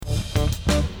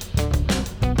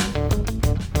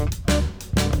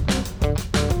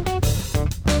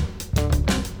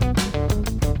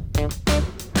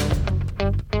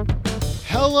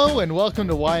Hello and welcome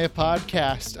to Why a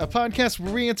Podcast, a podcast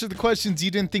where we answer the questions you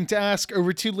didn't think to ask or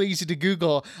were too lazy to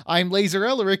Google. I'm Laser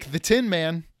Ellerick, the Tin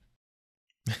Man.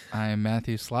 I'm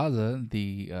Matthew Slaza,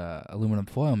 the aluminum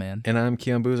foil man. And I'm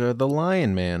Keon Boozer, the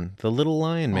Lion Man, the little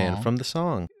Lion Man from the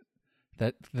song.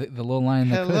 The little lion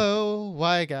that Hello,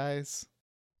 why guys?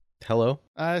 Hello?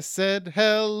 I said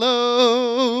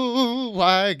hello,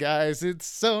 why guys? It's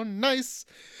so nice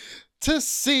to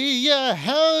see ya.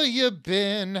 How you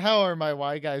been? How are my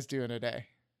why guys doing today?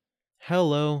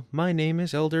 Hello, my name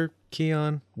is Elder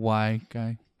Keon. Why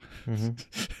guy? Mm-hmm.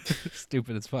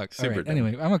 Stupid as fuck. Super All right. dumb.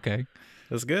 Anyway, I'm okay.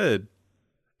 That's good.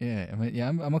 Yeah,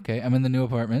 I'm okay. I'm in the new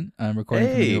apartment. I'm recording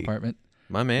from the new Hey, apartment.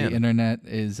 My man. The internet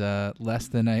is less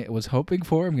than I was hoping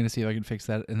for. I'm going to see if I can fix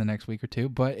that in the next week or two,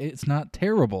 but it's not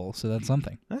terrible, so that's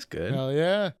something. That's good. Hell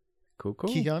yeah. Cool.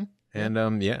 Keon?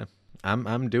 And yeah,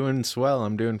 I'm doing swell.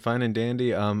 I'm doing fine and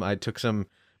dandy. I took some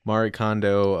Marie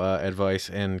Kondo advice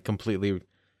and completely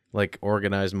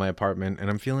organized my apartment, and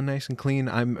I'm feeling nice and clean.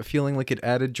 I'm feeling like it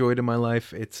added joy to my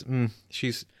life. It's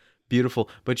she's beautiful.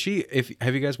 But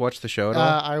have you guys watched the show at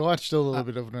all? I watched a little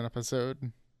bit of an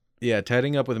episode. Yeah,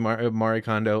 Tidying Up with Marie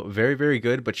Kondo, very, very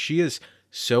good. But she's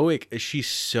so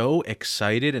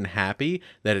excited and happy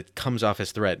that it comes off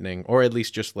as threatening, or at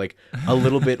least just like a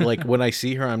little bit. Like when I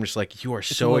see her, I'm just like, you are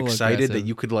so excited aggressive. that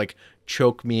you could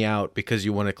choke me out because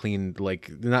you want to clean,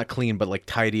 not clean, but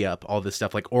tidy up all this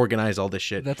stuff, organize all this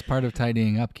shit. That's part of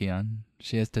tidying up, Keon.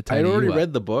 She has to tidy I'd already you up.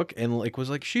 read the book and was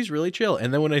like, she's really chill.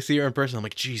 And then when I see her in person, I'm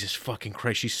like, Jesus fucking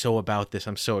Christ, she's so about this.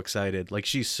 I'm so excited.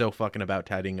 She's so fucking about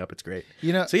tidying up. It's great.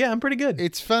 So yeah, I'm pretty good.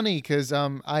 It's funny because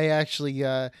I actually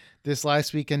this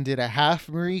last weekend did a half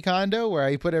Marie Kondo where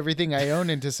I put everything I own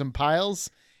into some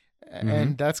piles,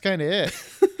 and that's kind of it.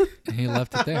 He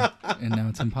left it there, and now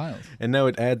it's in piles. And now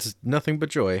it adds nothing but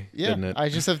joy, doesn't Yeah, it? I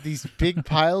just have these big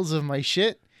piles of my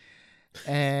shit,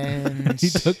 and He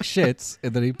took shits,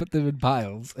 and then he put them in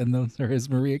piles, and those are his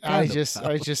Maria Kondo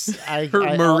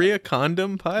Her Maria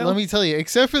condom pile? Let me tell you,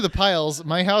 except for the piles,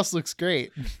 my house looks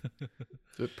great.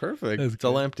 Perfect. That's It's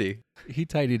all good. empty. He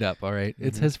tidied up, all right?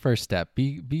 It's his first step.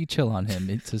 Be chill on him.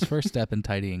 It's his first step in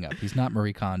tidying up. He's not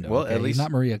Marie Kondo. Well, okay? at least- he's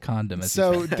not Maria Condom. As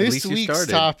So he said. At this least you week's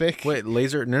started. topic, Wait,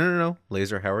 Laser. No.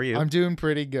 Laser, how are you? I'm doing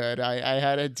pretty good. I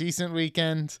had a decent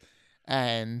weekend,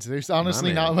 and there's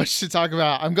honestly man. not much to talk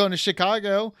about. I'm going to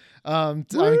Chicago. I'm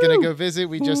gonna go visit.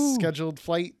 We just scheduled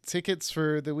flight tickets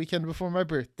for the weekend before my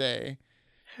birthday.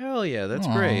 Hell yeah, that's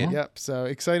Aw. great. Yep. So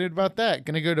excited about that.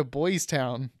 Gonna go to Boys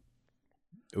Town.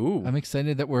 Ooh. I'm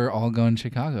excited that we're all going to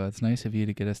Chicago. It's nice of you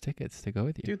to get us tickets to go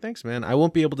with you. Dude, thanks, man. I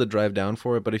won't be able to drive down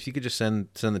for it, but if you could just send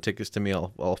the tickets to me,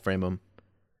 I'll frame them.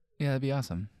 Yeah, that'd be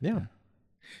awesome. Yeah.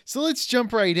 So let's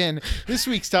jump right in. This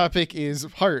week's topic is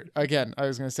heart. Again, I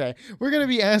was going to say, we're going to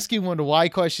be asking one why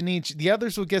question each. The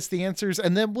others will guess the answers,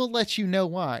 and then we'll let you know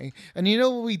why. And you know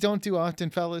what we don't do often,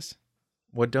 fellas?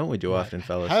 What don't we do often,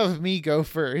 fellas? Have me go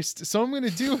first. So I'm going to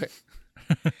do it.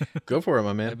 Go for it,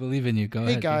 my I man. believe in you. Go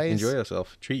Hey, ahead. guys. Enjoy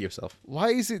yourself. Treat yourself. Why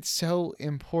is it so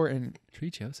important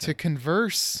Treat yourself. to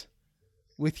converse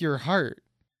with your heart?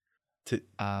 To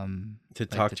Like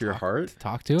talk to your heart? To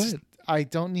talk to it. I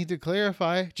don't need to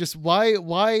clarify. Just why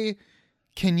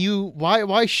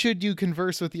should you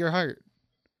converse with your heart?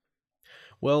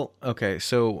 Well, okay,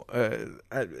 so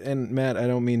and Matt, I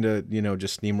don't mean to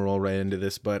just steamroll right into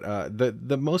this, but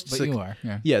the most But you are.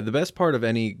 Yeah. yeah, the best part of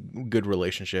any good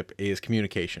relationship is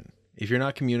communication. If you're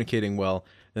not communicating well,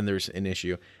 then there's an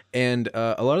issue. And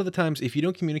a lot of the times, if you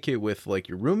don't communicate with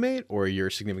your roommate or your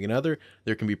significant other,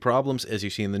 there can be problems. As you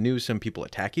see in the news, some people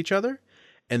attack each other,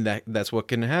 and that's what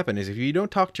can happen. Is if you don't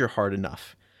talk to your heart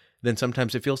enough, then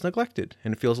sometimes it feels neglected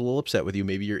and it feels a little upset with you.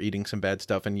 Maybe you're eating some bad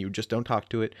stuff and you just don't talk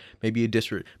to it. Maybe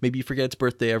you forget its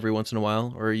birthday every once in a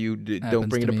while, or you don't Happens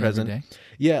bring to it a me present. every day.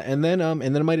 Yeah, and then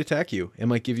it might attack you. It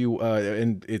might give you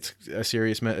and it's a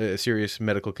serious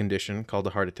medical condition called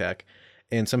a heart attack.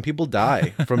 And some people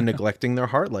die from neglecting their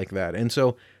heart like that. And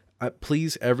so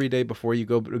please, every day before you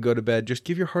go to bed, just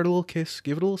give your heart a little kiss,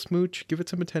 give it a little smooch, give it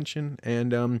some attention,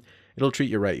 and it'll treat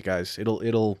you right, you guys.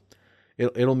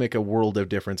 It'll make a world of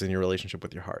difference in your relationship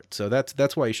with your heart. So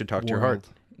that's why you should talk to your heart.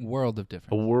 World of A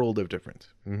difference. world of difference.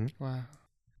 Mm-hmm. Wow.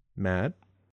 Matt,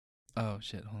 Oh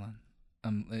shit! Hold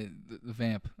on. The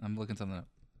vamp. I'm looking something up.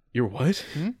 you're what?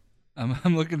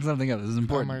 I'm looking something up. This is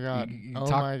important. my God. You Oh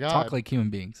talk, my God. Talk like human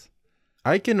beings.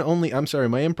 I'm sorry,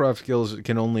 my improv skills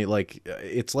can only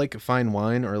it's like fine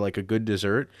wine or like a good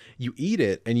dessert. You eat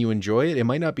it and you enjoy it. It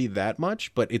might not be that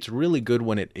much, but it's really good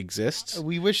when it exists.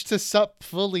 We wish to sup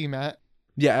fully, Matt.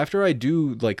 Yeah, after I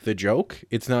do like the joke,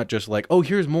 it's not just like, oh,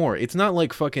 here's more. It's not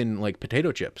like fucking like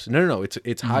potato chips. No.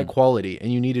 It's high quality,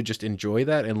 and you need to just enjoy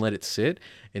that and let it sit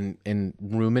and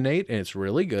ruminate, and it's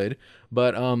really good.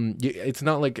 But it's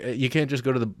not like you can't just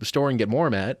go to the store and get more,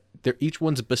 Matt. Each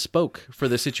one's bespoke for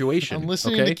the situation. I'm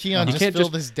listening okay? to Keon You just can't fill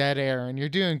this dead air, and you're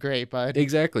doing great, bud.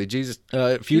 Exactly. Jesus,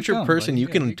 future going, person, buddy. you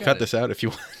can You got cut it. this out if you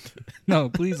want. No,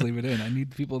 please leave it in. I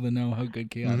need people to know how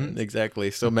good Keon is.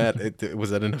 Exactly. So Matt,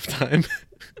 was that enough time?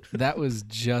 That was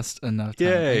just enough time.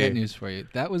 I Yay. got news for you.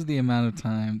 That was the amount of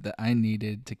time that I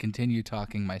needed to continue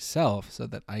talking myself so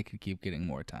that I could keep getting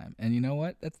more time. And you know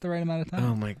what? That's the right amount of time.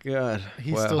 Oh my god.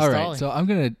 He's Wow. still All stalling. right, so I'm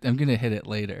gonna hit it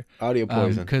later. Audio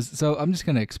poison. So I'm just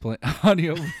gonna explain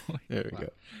audio. There we Wow. go.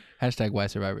 Hashtag Why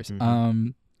Survivors.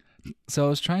 Mhm. So I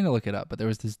was trying to look it up, but there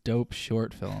was this dope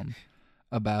short film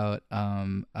about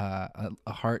a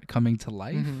heart coming to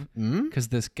life. Mhm. Mm? Because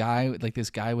this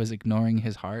guy was ignoring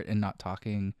his heart and not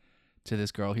talking to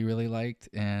this girl he really liked.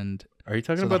 And Are you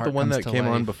talking So the about the heart one comes that to came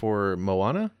on life. before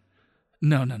Moana?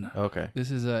 no. Okay.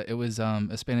 This is it was a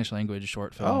Spanish language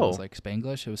short film. Oh. It was like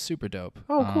Spanglish. It was super dope.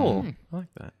 Oh, cool. Um, I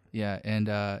like that. Yeah, and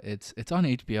it's on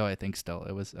HBO, I think. Still,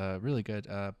 it was really good.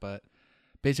 But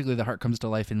basically, the heart comes to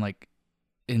life and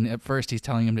at first he's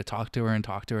telling him to talk to her,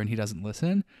 and he doesn't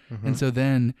listen, Mhm. and so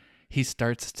then he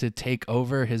starts to take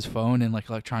over his phone and like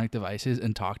electronic devices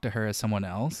and talk to her as someone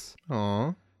else,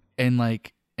 Aw.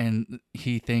 and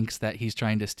he thinks that he's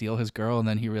trying to steal his girl, and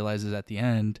then he realizes at the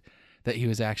end that he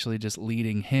was actually just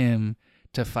leading him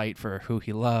to fight for who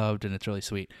he loved, and it's really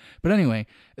sweet. But anyway,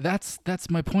 that's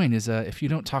my point is if you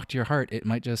don't talk to your heart, it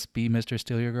might just be Mr.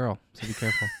 Steal Your Girl. So be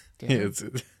careful. Yeah, it's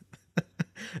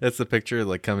that's the picture,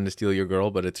 like coming to steal your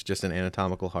girl, but it's just an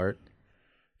anatomical heart.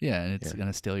 Yeah, and it's Yeah.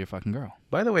 gonna steal your fucking girl.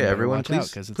 By the way, You better everyone, watch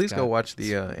out, 'cause it's please go got- watch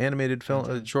the animated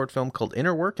film, short film called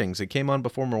Inner Workings. It came on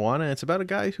before Moana. It's about a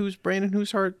guy whose brain and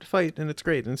whose heart fight, and it's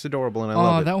great and it's adorable, and I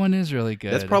love it. That one is really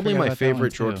good. That's I probably forgot my about that one,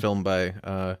 favorite short too. film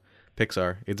by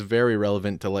Pixar. It's very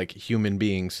relevant to like human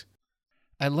beings.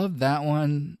 I love that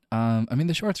one. I mean,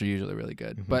 the shorts are usually really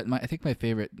good, Mhm. but I think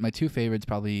my two favorites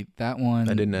probably that one.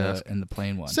 I didn't ask. And the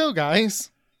plane one, So,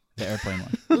 guys, the airplane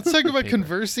one. let's talk about Paper.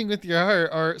 conversing with your heart.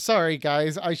 Or, sorry,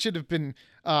 guys, I should have been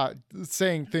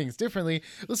saying things differently.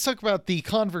 Let's talk about the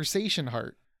conversation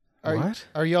heart. What?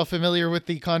 Are y'all familiar with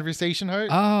the conversation heart?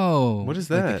 Oh, What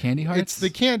is like that? the candy hearts? It's the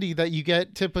candy that you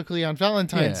get typically on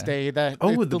Valentine's Yeah. Day. That Oh,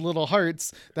 it's the- the little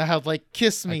hearts that have like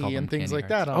 "kiss I me" call them and things candy like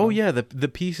that. hearts. On Oh them. yeah, the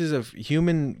pieces of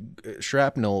human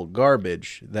shrapnel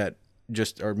garbage that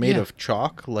just are made Yeah. of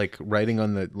chalk, like writing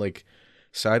on the like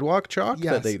sidewalk chalk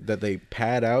Yes. that they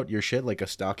pad out your shit like a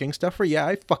stocking stuffer. Yeah,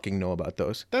 I fucking know about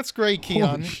those. That's great, Keon.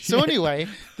 Holy So shit. anyway,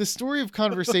 the story of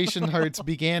conversation hearts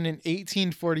began in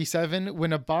 1847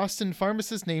 when a Boston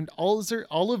pharmacist named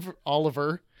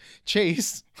Oliver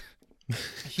Chase.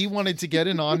 He wanted to get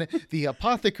in on the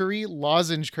apothecary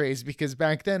lozenge craze because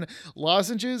back then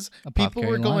lozenges, people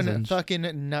were Apothecary going lozenge.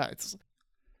 fucking nuts.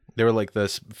 They were like the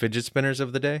fidget spinners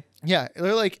of the day. Yeah,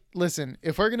 they're like, listen,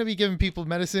 if we're gonna be giving people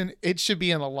medicine, it should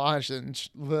be in a lozenge.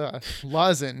 The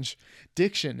lozenge.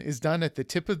 Diction is done at the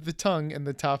tip of the tongue and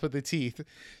the top of the teeth.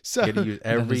 So, You gotta use That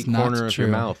every is not corner of your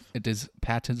true. mouth. It is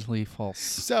patently false.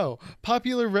 so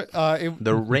popular.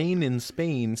 The rain in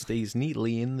Spain stays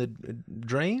neatly in the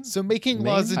drain. So making Lane?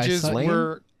 lozenges I saw-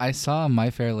 were I saw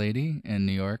My Fair Lady in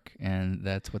New York, and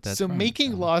that's what that's so from,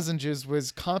 making so. lozenges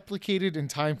was complicated and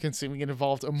time consuming. It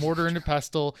involved a mortar and a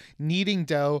pestle, kneading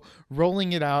dough,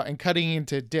 rolling it out, and cutting it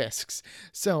into discs.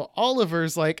 So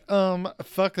Oliver's like,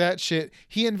 fuck that shit.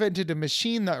 He invented a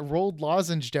machine that rolled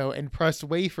lozenge dough and pressed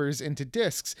wafers into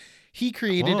discs. He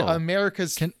created Whoa.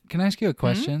 America's Can I ask you a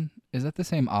question? Is that the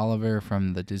same Oliver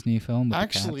from the Disney film? With the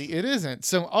Actually, cats? it isn't.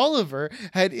 So Oliver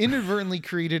had inadvertently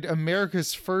created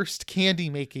America's first candy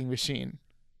making machine.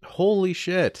 Holy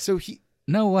shit! So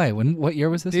No way. What year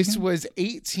was this? this again? was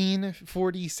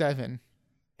 1847.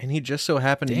 And he just so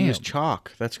happened to use Damn.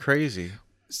 chalk. That's crazy.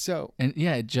 So And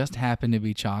yeah, it just happened to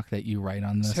be chalk that you write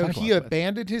on the so sidewalk he with.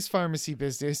 abandoned his pharmacy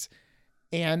business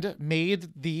and made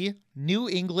the New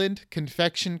England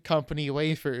Confection Company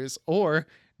wafers, or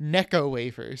Necco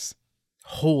wafers.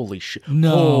 Holy shit! No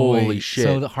Holy way. shit!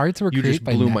 So the hearts were You created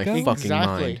just blew by my Necco? fucking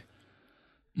Exactly. mind.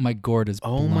 My gourd is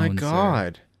Oh blown, my sir.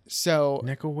 god! So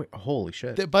Holy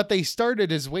shit! but they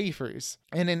started as wafers.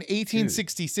 And in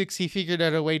 1866, he figured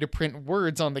out a way to print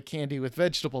words on the candy with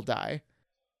vegetable dye.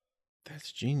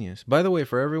 That's genius. By the way,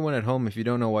 for everyone at home, if you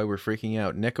don't know why we're freaking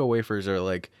out, Necco wafers are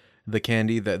like the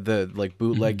candy that the like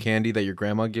bootleg candy that your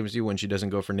grandma gives you when she doesn't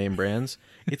go for name brands.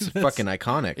 It's fucking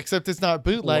iconic. Except it's not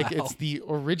bootleg, Wow. it's the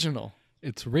original.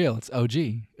 It's real. It's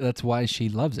OG. That's why she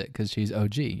loves it, because she's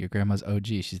OG. Your grandma's OG.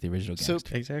 She's the original So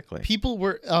gangster. Exactly. people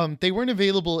were they weren't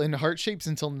available in heart shapes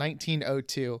until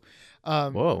 1902.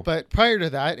 Whoa. But prior to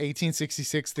that,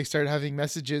 1866, they started having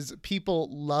messages. People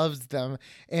loved them,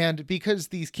 and because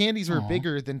these candies were Aw.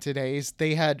 bigger than today's,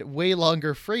 they had way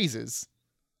longer phrases.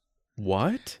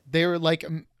 What? They were like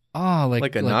Oh,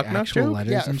 Like a knock-knock actual joke?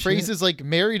 letters yeah, and shit? phrases like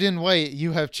 "married in white,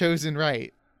 you have chosen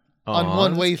right" on Aw,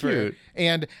 one that's wafer, cute.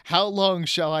 and "how long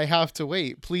shall I have to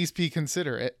wait? Please be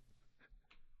considerate."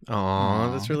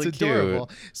 Aw, that's really It's cute. adorable.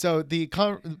 So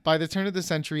by the turn of the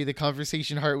century, the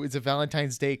conversation heart was a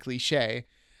Valentine's Day cliche.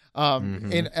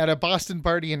 Mhm. At a Boston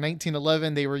party in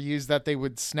 1911, they were used that they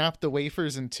would snap the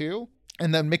wafers in two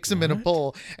and then mix them in a What?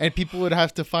 bowl, and people would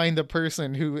have to find the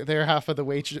person who their half of the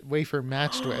wafer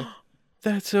matched with.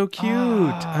 That's so cute.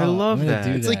 I Oh, love I'm gonna that.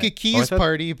 do It's like a that. keys thought-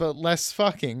 party, but less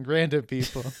fucking random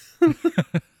people.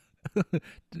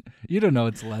 You don't know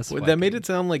it's less. Well, that made fucking. it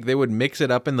sound like they would mix it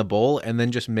up in the bowl and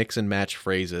then just mix and match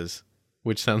phrases,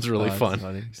 which sounds really Oh, that's fun.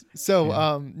 funny. So,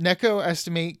 Yeah. Necco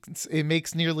estimates it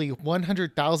makes nearly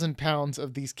 100,000 pounds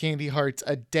of these candy hearts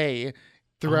a day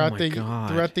throughout my God.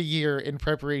 throughout the year in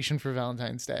preparation for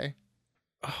Valentine's Day.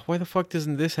 Oh, why the fuck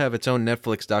doesn't this have its own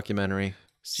Netflix documentary?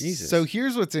 Jesus. So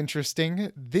here's what's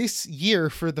interesting. This year,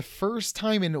 for the first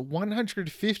time in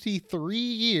 153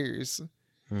 years,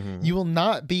 Mhm. you will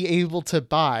not be able to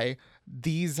buy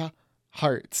these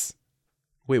hearts.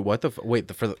 Wait, what the? Wait,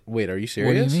 wait, are you What do you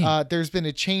serious? mean? There's been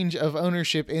a change of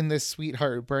ownership in this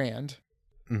Sweetheart brand.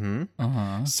 Mm-hmm.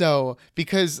 Uh-huh. So,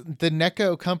 because the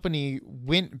Necco company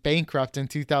went bankrupt in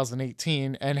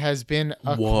 2018 and has been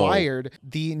Whoa. acquired,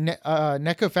 the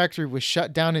Necco factory was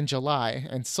shut down in July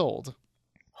and sold.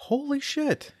 Holy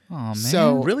shit! Oh man.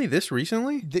 So- Really, this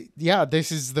recently? Yeah,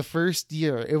 this is the first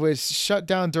year. It was shut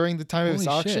down during the time of Holy its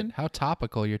auction. shit. How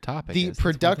topical your topic The is. That's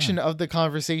well production done. of the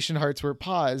conversation hearts were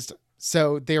paused,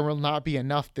 so there will not be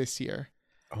enough this year.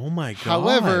 Oh my god!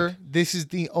 However, this is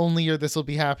the only year this will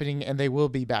be happening, and they will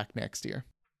be back next year.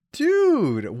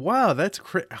 dude, wow, that's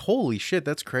holy shit,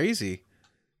 that's crazy,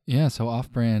 Yeah, so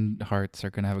off-brand hearts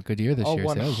are going to have a good year this Oh, year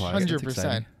sales-wise. That's 100%.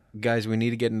 exciting. guys. We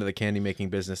need to get into the candy making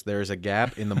business. There is a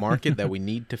gap in the market that we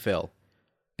need to fill.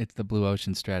 It's the blue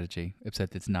ocean strategy,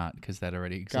 except it's not, because that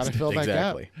already exists. Gotta fill that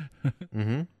gap. Exactly.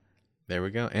 Mm-hmm. There we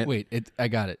go. And Wait, I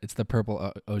got it. It's the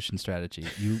purple ocean strategy.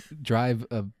 You drive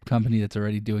a company that's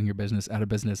already doing your business out of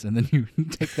business, and then you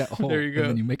take that whole, There you go.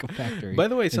 and then you make a factory. by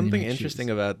the way, and you something make interesting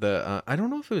shoes. about the I don't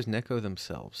know if it was Necco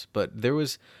themselves, but there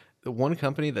was one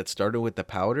company that started with the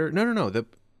powder. No.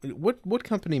 What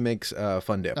company makes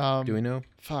Fun Dip? Do we know?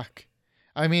 Fuck.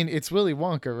 I mean, it's Willy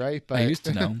Wonka, right? But I used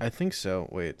to know. I think so.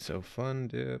 Wait, so Fun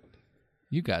Dip.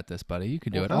 You got this, buddy. You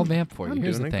can do Well, it. I'll vamp for you. I'm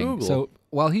Here's the doing a thing. Google. So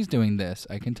while he's doing this,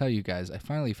 I can tell you guys, I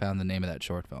finally found the name of that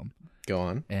short film, Go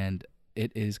on. and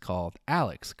it is called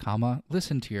Alex,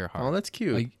 Listen to Your Heart. Oh, that's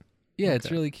cute. Yeah, it's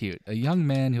Okay. really cute. A young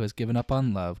man who has given up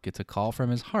on love gets a call from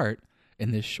his heart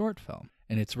in this short film,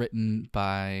 and it's written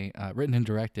and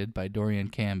directed by Dorian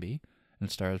Camby, and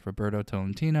it stars Roberto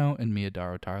Tolentino and Mia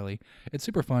Daro Tarley. It's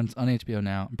super fun. It's on HBO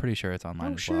now. I'm pretty sure it's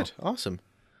online Oh as well. shit! Awesome.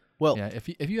 Well, Yeah, if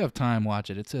you have time,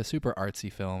 watch it. It's a super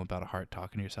artsy film about a heart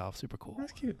talking to yourself. Super cool.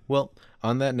 that's cute. Well,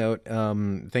 on that note,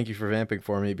 thank you for vamping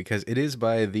for me because it is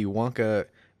by the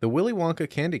Willy Wonka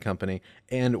Candy Company,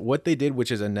 and what they did, which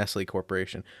is a Nestle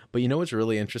corporation. But you know what's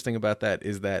really interesting about that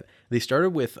is that they started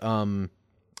with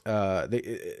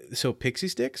so Pixie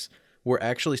Sticks were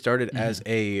actually started as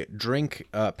a drink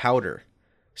powder.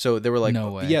 So they were like,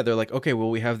 No way. yeah, they're like, okay, well,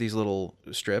 we have these little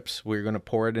strips. We're going to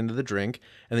pour it into the drink,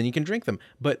 and then you can drink them.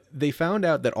 But they found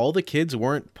out that all the kids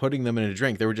weren't putting them in a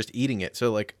drink. They were just eating it.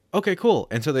 So like, okay, cool.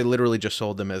 And so they literally just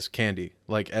sold them as candy.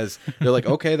 Like they're like,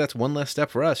 okay, that's one less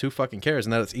step for us. Who fucking cares?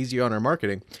 And that it's easier on our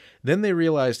marketing. Then they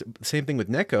realized, same thing with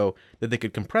Necco, that they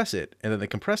could compress it. And then they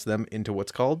compressed them into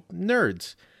what's called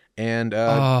nerds. And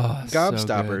Oh, so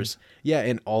gobstoppers, yeah,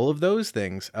 and all of those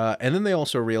things. And then they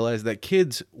also realized that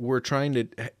kids were trying to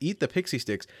eat the Pixie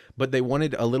Sticks, but they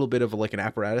wanted a little bit of like an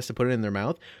apparatus to put it in their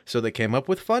mouth. So they came up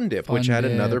with Fun Dip, which Fun had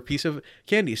Dip. another piece of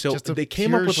candy. So Just a they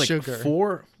came up pure with like sugar.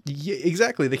 four. Yeah,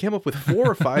 exactly. They came up with 4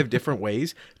 or 5 different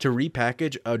ways to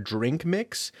repackage a drink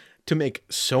mix to make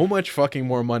so much fucking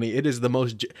more money. It is the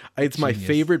most. It's my Genius.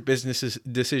 favorite business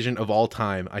decision of all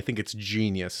time. I think it's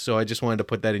genius. So I just wanted to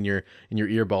put that in your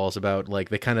earballs about like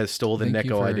they kind of stole the Thank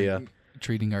you Necco for idea.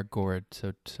 Treating our gourd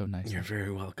so nicely. You're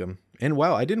very welcome. And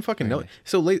wow, I didn't fucking know. Very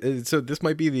So late. So this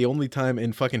might be the only time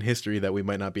in fucking history that we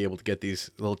might not be able to get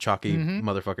these little chalky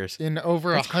motherfuckers. in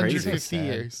over That's crazy. 150 Sad.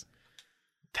 years.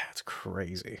 That's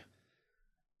crazy.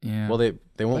 Yeah. Well, they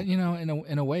but won't you know,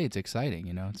 in a way, it's exciting.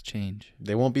 You know, it's change.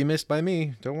 they won't be missed by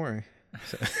me. Don't worry.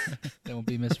 That won't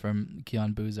be missed from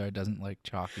Keon Buzar doesn't like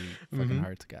chalky fucking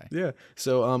hearts guy. Yeah.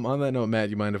 So on that note, Matt,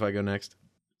 you mind if I go next?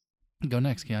 Go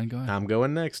next, Keon. Go ahead. I'm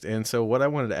going next. And so what I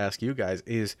wanted to ask you guys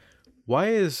is, why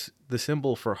is the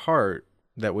symbol for heart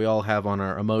that we all have on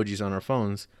our emojis on our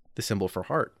phones the symbol for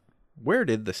heart? Where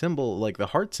did the symbol, like the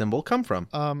heart symbol, come from?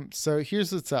 So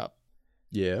here's what's up.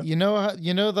 Yeah. You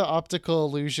know the optical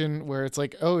illusion where it's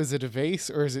like, oh, is it a vase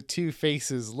or is it two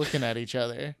faces looking at each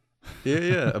other?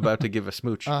 Yeah. About to give a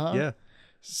smooch. Uh-huh. Yeah.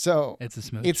 So It's a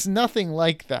smooch. it's nothing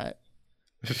like that.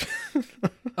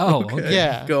 Oh, okay.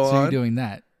 Yeah. Go So on. you're doing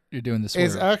that. You're doing the swerve.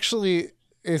 It's actually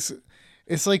it's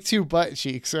like two butt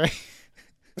cheeks, right?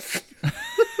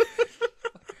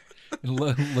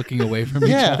 Looking away from each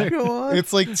Yeah. other. Go on.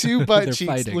 It's like two butt They're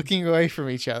cheeks fighting. looking away from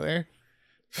each other.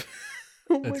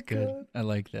 Oh my That's good. God. I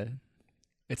like that.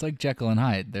 It's like Jekyll and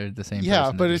Hyde. They're the same. Yeah,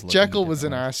 person, but they're if just looking Jekyll at was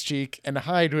an different ass cheek and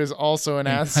Hyde was also an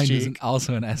ones. ass Hyde is cheek.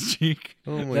 also an ass cheek.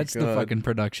 Oh my That's the God. fucking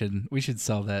production. We should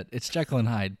sell that. It's Jekyll and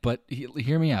Hyde, but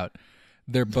hear me out.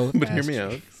 They're both. But hear ass me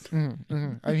out. cheeks.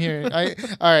 I'm hearing. All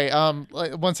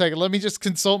right. 1 second. Let me just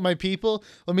consult my people.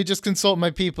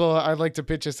 I'd like to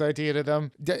pitch this idea to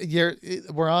them.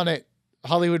 We're on it.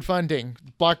 Hollywood funding,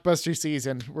 blockbuster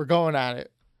season. We're going at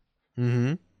it.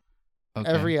 Mm-hmm. Okay.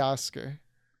 Every Oscar,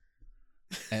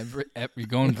 Every you're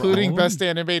going for including all of best them?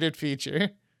 animated feature.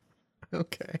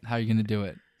 Okay. How are you gonna do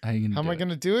it? How Am I it?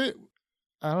 gonna do it?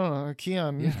 I don't know.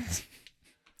 Keon. Yeah.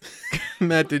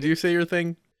 Matt, did you say your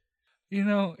thing? You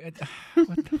know,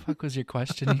 what the fuck was your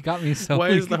question? You got me so. Why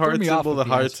you is the threw heart me off symbol with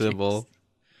the heart ass cheeks. symbol?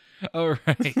 Oh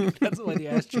right, that's why the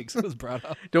ass cheeks was brought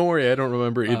up. Don't worry, I don't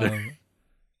remember either.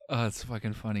 Oh, it's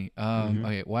fucking funny. Mhm.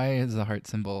 Okay, why is the heart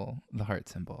symbol the heart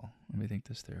symbol? Let me think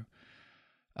this through.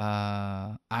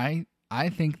 I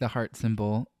think the heart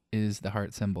symbol is the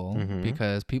heart symbol Mhm.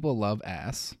 because people love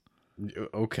ass.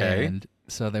 Okay. And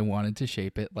so they wanted to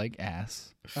shape it like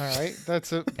ass. All right.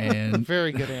 That's a And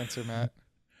very good answer, Matt.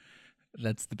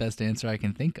 that's the best answer I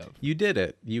can think of. You did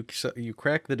it. You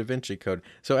cracked the Da Vinci Code.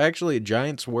 So actually,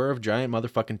 giant swerve, giant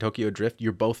motherfucking Tokyo Drift.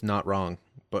 You're both not wrong,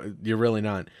 but you're really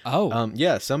not. Oh,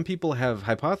 Yeah. Some people have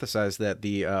hypothesized that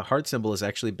the heart symbol is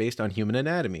actually based on human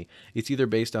anatomy. It's either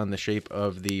based on the shape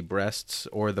of the breasts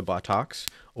or the buttocks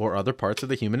or other parts of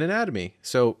the human anatomy.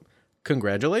 So,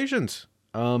 congratulations.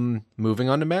 Moving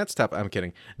on to Matt's top. I'm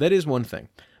kidding. That is one thing,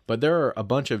 but there are a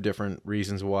bunch of different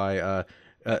reasons why.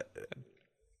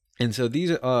 And so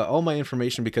these all my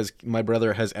information, because my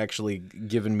brother has actually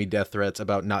given me death threats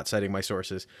about not citing my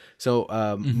sources. So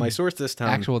my source this time,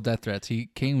 actual death threats. He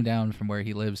came down from where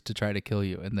he lives to try to kill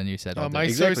you, and then you said, "Oh, My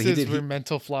Exactly, he sources did- were he-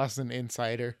 Mental Floss and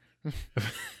Insider.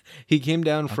 he came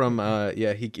down from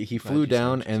he flew you said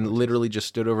down your and sources. literally just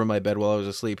stood over my bed while I was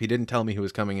asleep. He didn't tell me he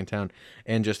was coming in town,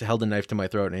 and just held a knife to my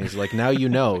throat, and he's like, "Now you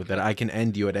know that I can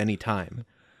end you at any time.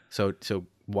 So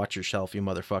watch yourself, you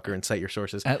motherfucker, and cite your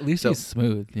sources." At least So- he's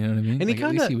smooth. You know what I mean? And he Like, at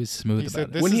least kinda- he was smooth He about said,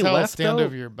 it. "This When is he how I'll left, stand though-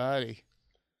 over your body."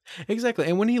 Exactly.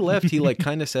 And when he left, he like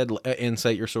kind of said, "And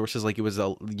cite your sources," like it was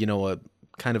a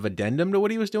kind of addendum to what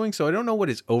he was doing. So I don't know what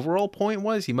his overall point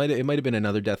was. It might have been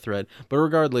another death threat, but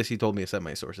regardless, he told me to cite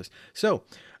my sources. So,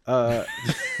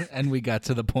 And we got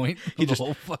to the point. He of the just-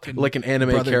 whole fucking like an anime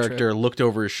brother character, trip. looked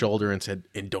over his shoulder and said,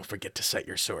 "And don't forget to cite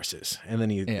your sources." And then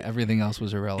he Yeah, everything else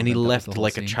was irrelevant. and he That was left the whole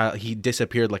like scene. a child. He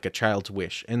disappeared like a child's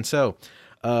wish. And so,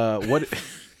 what?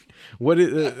 What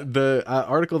is, the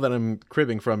article that I'm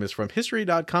cribbing from is from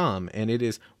history.com, and it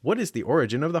is, "What is the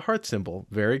origin of the heart symbol?"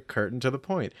 Very curt and to the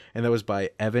point. And that was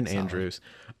by Evan Andrews.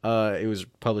 It was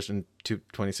published in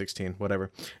 2016,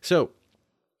 whatever. So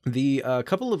the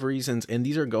couple of reasons, and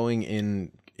these are going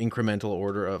in incremental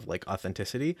order of like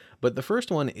authenticity, but the first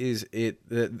one is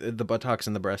the buttocks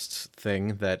and the breasts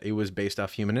thing, that it was based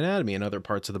off human anatomy and other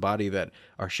parts of the body that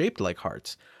are shaped like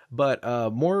hearts. But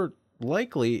more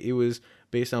likely it was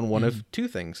based on one of two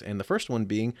things, and the first one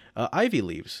being ivy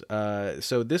leaves.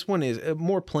 So this one is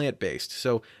more plant-based.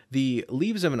 So the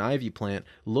leaves of an ivy plant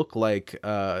look like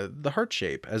the heart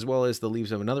shape, as well as the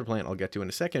leaves of another plant I'll get to in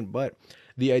a second. But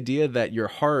the idea that your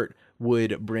heart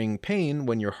would bring pain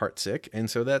when you're heart sick, and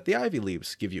so that the ivy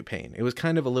leaves give you pain. It was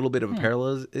kind of a little bit of a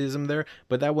parallelism there,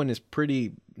 but that one is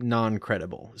pretty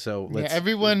non-credible. So let's,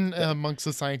 Everyone amongst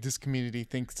the scientist community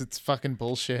thinks it's fucking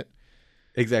bullshit.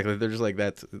 exactly, they're just like,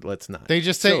 let's not. They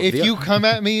just say, So if the- you come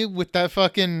at me with that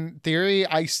fucking theory,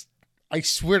 I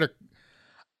swear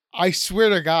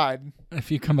to God. If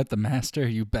you come at the master,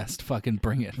 you best fucking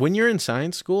bring it. When you're in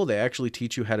science school, they actually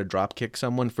teach you how to drop kick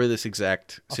someone for this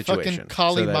exact I'll situation. fucking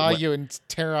Kali So that Ma when- you and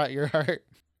tear out your heart.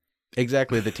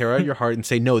 Exactly, they tear out your heart and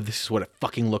say, "No, this is what it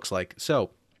fucking looks like."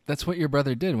 So That's what your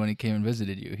brother did when he came and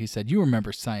visited you. He said, "You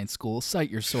remember science school, cite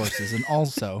your sources, and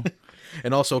also..."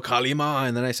 And also Kalima,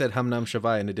 and then I said Hum Nam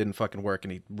Shavai, and it didn't fucking work,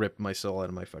 and he ripped my soul out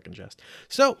of my fucking chest.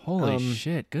 So Holy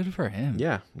shit, good for him.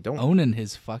 yeah, don't Owning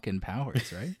his fucking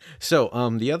powers, right? So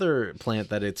the other plant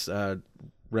that it's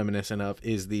reminiscent of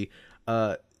is the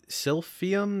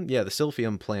Silphium, the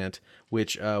Silphium plant,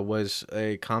 which was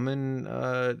a common,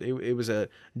 it was a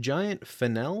giant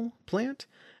fennel plant,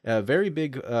 a very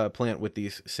big plant with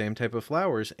these same type of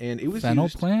flowers, and it was Fennel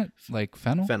used, plant? Like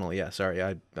fennel? Fennel, yeah, sorry,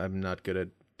 I'm not good at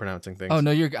pronouncing things. Oh,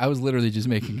 no, I was literally just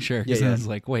making sure, because Yeah, I was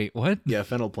like, wait, what? Yeah,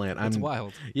 fennel plant. That's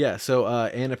wild. Yeah, so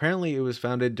and apparently it was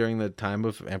founded during the time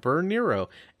of Emperor Nero,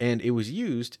 and it was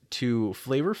used to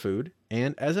flavor food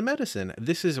and as a medicine.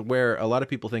 This is where a lot of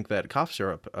people think that cough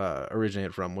syrup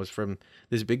originated from, was from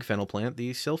this big fennel plant,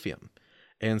 the Silphium.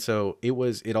 And so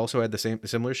it also had the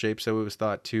similar shape, so it was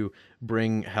thought to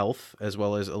bring health as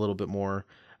well as a little bit more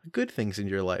good things in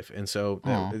your life. And so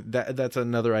that's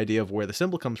another idea of where the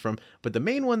symbol comes from. But the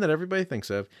main one that everybody thinks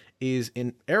of is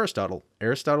in Aristotle.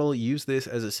 Aristotle used this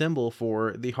as a symbol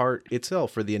for the heart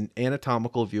itself, for the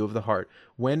anatomical view of the heart.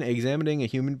 When examining a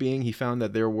human being, he found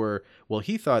that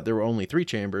he thought there were only 3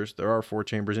 chambers. There are 4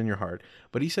 chambers in your heart.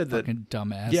 But he said fucking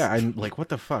dumbass. Yeah, I'm like, what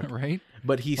the fuck? Right?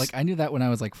 But he's like, I knew that when I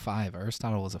was like 5.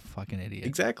 Aristotle was a fucking idiot.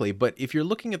 Exactly. But if you're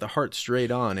looking at the heart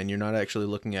straight on and you're not actually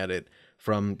looking at it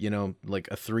from, like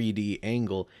a 3D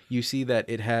angle, you see that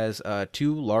it has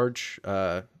 2 large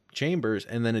chambers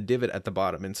and then a divot at the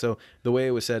bottom. And so the way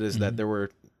it was said is that there were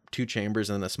 2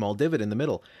 chambers and a small divot in the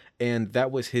middle. And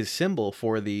that was his symbol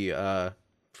for the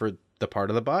part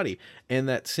of the body. And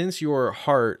that since your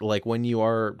heart, like when you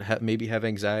are maybe have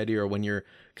anxiety, or when you're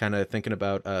kind of thinking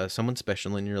about someone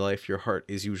special in your life, your heart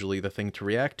is usually the thing to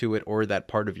react to it, or that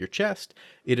part of your chest.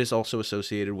 It is also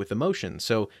associated with emotion.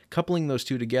 So coupling those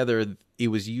 2 together, it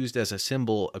was used as a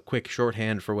symbol, a quick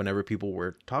shorthand for whenever people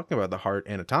were talking about the heart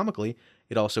anatomically.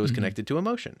 It also is connected to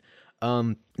emotion.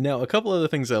 Now, a couple other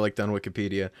things I liked on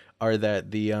Wikipedia are that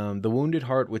the wounded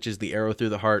heart, which is the arrow through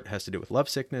the heart, has to do with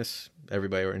lovesickness.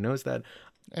 Everybody already knows that.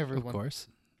 Everyone. Of course.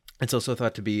 It's also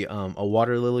thought to be a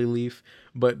water lily leaf.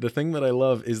 But the thing that I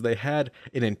love is they had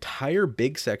an entire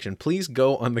big section. Please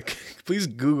Google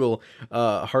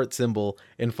heart symbol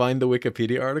and find the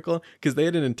Wikipedia article, because they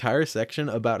had an entire section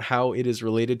about how it is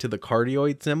related to the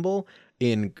cardioid symbol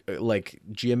in like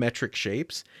geometric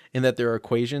shapes, and that there are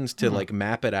equations to like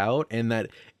map it out, and that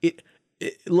it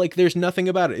like there's nothing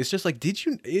about it. It's just like,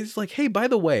 it's like, hey, by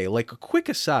the way, like a quick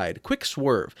aside, quick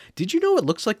swerve, did you know it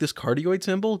looks like this cardioid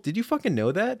symbol? Did you fucking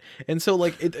know that? And so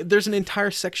like there's an entire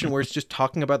section where it's just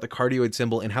talking about the cardioid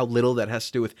symbol and how little that has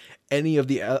to do with any of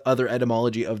the other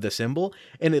etymology of the symbol,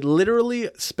 and it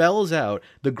literally spells out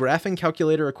the graphing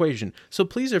calculator equation. So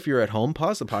please, if you're at home,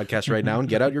 pause the podcast right now and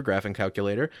get out your graphing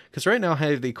calculator, because right now I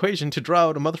have the equation to draw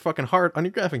out a motherfucking heart on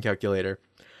your graphing calculator.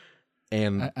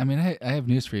 And I mean, I have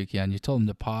news for you, Keon. You told him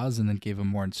to pause and then gave him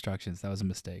more instructions. That was a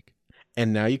mistake.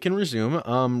 And now you can resume.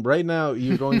 Right now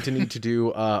you're going to need to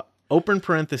do open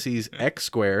parentheses x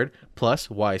squared plus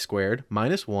y squared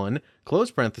minus 1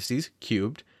 close parentheses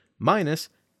cubed minus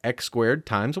x squared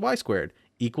times y squared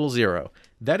equals 0.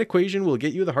 That equation will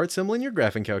get you the heart symbol in your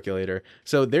graphing calculator.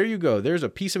 So there you go. There's a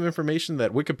piece of information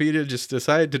that Wikipedia just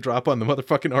decided to drop on the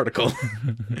motherfucking article.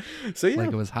 So yeah.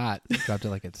 Like it was hot. Dropped it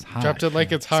like it's hot. Dropped it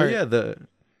like it's hard. So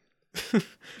yeah,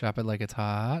 Drop it like it's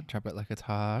hot. Drop it like it's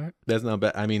hot. that's not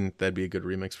bad. I mean, that'd be a good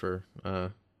remix for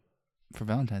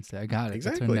Valentine's Day. I got it. That's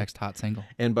Exactly. our next hot single.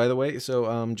 And by the way,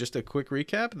 so just a quick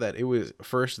recap, that it was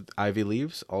first ivy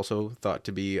leaves, also thought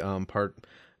to be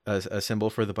a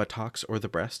symbol for the buttocks or the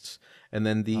breasts, and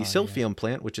then the Silphium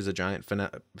plant, which is a giant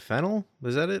fennel.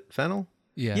 Was that it? Fennel?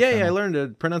 Yeah. Yeah. I learned a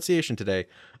pronunciation today.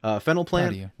 Fennel Proud of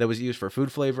plant you. that was used for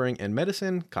food flavoring and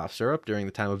medicine, cough syrup during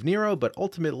the time of Nero, but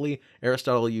ultimately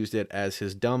Aristotle used it as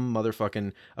his dumb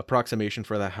motherfucking approximation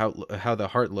for how the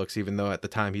heart looks, even though at the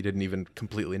time he didn't even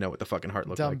completely know what the fucking heart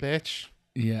looked Dumb like. bitch.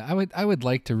 Yeah, I would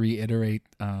like to reiterate,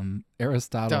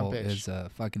 Aristotle Dumb bitch. is a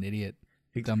fucking idiot.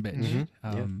 Dumb bitch.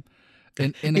 Mhm.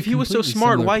 In If a he was so completely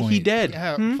smart, similar why he point- dead?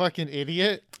 Yeah, fucking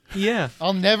idiot. Yeah.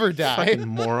 I'll never die. Fucking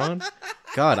moron.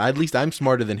 God, at least I'm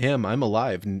smarter than him. I'm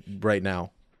alive right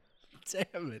now.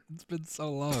 Damn it! It's been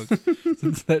so long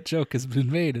since that joke has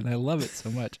been made, and I love it so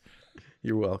much.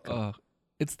 You're welcome. Oh,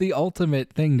 it's the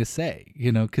ultimate thing to say,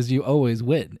 because you always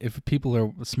win. If people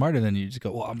are smarter than you, just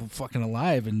go, "Well, I'm fucking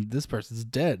alive, and this person's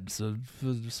dead, so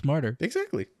smarter."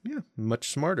 Exactly. Yeah. Much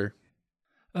smarter.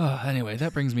 Anyway,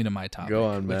 that brings me to my topic, Go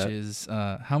on, which Matt. is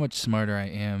how much smarter I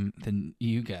am than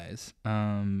you guys.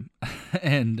 And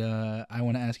I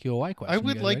want to ask you a why question. I You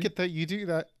would guys like ready? it that you do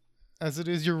that, as it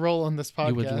is your role on this podcast.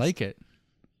 You would like it.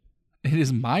 It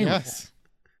is my Yes.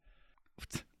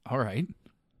 role. All right.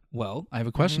 Well, I have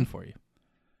a question for you.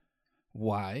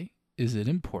 Why is it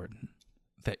important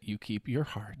that you keep your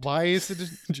heart? Why is it?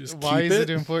 Just Why keep is it?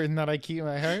 it important that I keep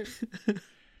my heart?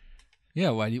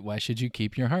 Yeah, why should you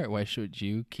keep your heart? Why should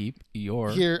you keep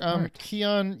your Here, heart?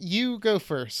 Keon, you go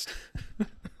first.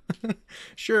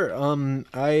 Sure.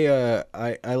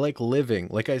 I like living.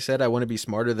 Like I said, I want to be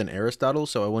smarter than Aristotle,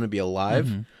 so I want to be alive.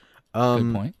 Mhm.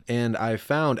 Good point. And I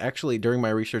found actually during my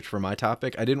research for my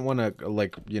topic, I didn't want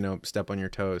to step on your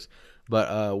toes,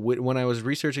 but when I was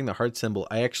researching the heart symbol,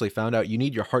 I actually found out you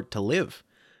need your heart to live.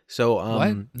 So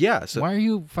What? yeah. So Why are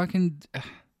you fucking?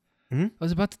 Hmm? I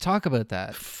was about to talk about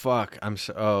that. fuck.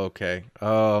 Oh, okay.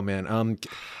 Oh man.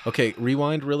 Okay.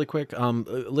 Rewind really quick.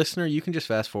 Listener, you can just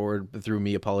fast forward through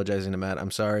me apologizing to Matt.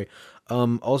 I'm sorry.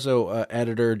 Also,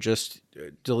 editor, just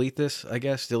delete this. I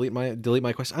guess delete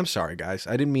my question. I'm sorry, guys.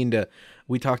 I didn't mean to.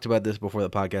 We talked about this before the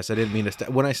podcast. I didn't mean to.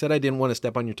 When I said I didn't want to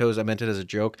step on your toes, I meant it as a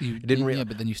joke. You, It didn't. yeah,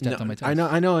 but then you stepped on my toes. I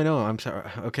know. I'm sorry.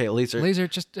 Okay, Laser. Laser,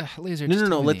 just laser. No, just no,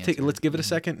 no. tell me Let's the take. answer. Let's give it a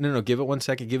second. No, give it 1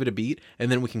 second. Give it a beat, and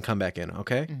then we can come back in.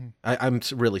 Okay. I'm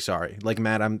really sorry. Like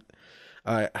Matt,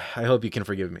 I hope you can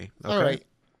forgive me. Okay? All right.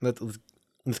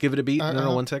 Let's give it a beat.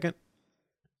 No, 1 second.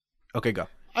 Okay, go.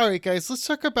 All right, guys, let's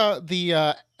talk about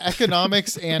the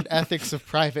economics and ethics of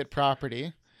private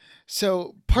property.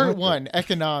 So, part 1,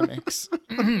 economics.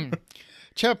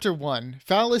 Chapter 1,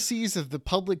 fallacies of the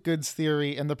public goods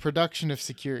theory and the production of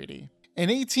security. In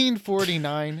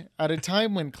 1849, at a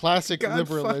time when classic God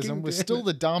liberalism fucking was damn still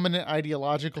the dominant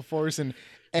ideological force and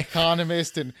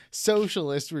economist and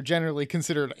socialist were generally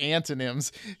considered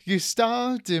antonyms,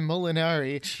 Gustave de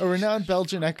Molinari, a renowned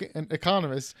Belgian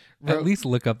economist, At wrote, least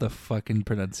look up the fucking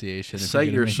pronunciation. if Cite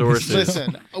you're your gonna make sources. this-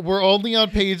 listen, we're only on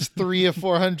page 3 of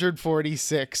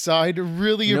 446, so I'd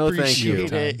really No, thank you.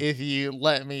 appreciate it if you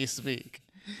let me speak.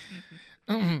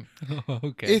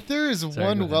 Okay. If there is go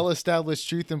one ahead. well-established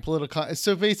truth in political,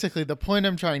 so basically the point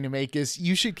I'm trying to make is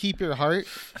you should keep your heart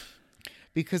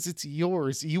because it's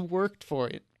yours. You worked for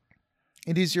it.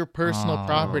 It is your personal Oh,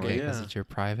 property. okay, 'cause Yeah. it's your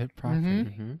private property.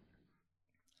 Mm-hmm.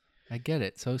 I get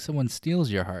it. So if someone steals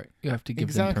your heart, you have to give them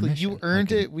Exactly. permission. You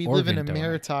earned like an it. We live in a organ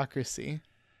donor. meritocracy.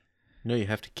 No, you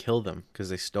have to kill them because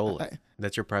they stole it. I-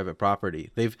 That's your private property.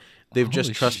 They've Holy just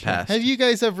shit. trespassed. Have you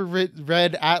guys ever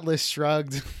read Atlas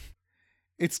Shrugged?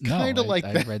 It's No, kind of like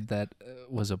I that. read that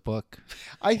was a book.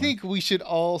 I think we should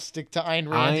all stick to Ayn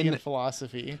Randian Ayn-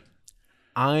 philosophy.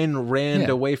 Ayn Rand Yeah.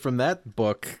 away from that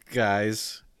book,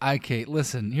 guys. Okay,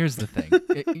 listen, here's the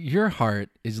thing. Your heart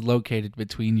is located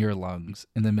between your lungs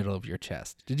in the middle of your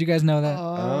chest. Did you guys know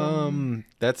that?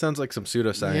 That sounds like some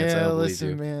pseudoscience. I yeah, don't believe listen,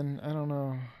 you. man. I don't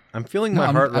know. I'm feeling No,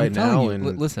 my heart right telling now. you.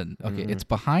 And Listen, okay, Mhm. it's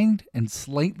behind and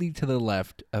slightly to the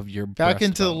left of your Back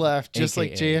and to the breastbone, left, just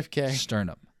like aka JFK.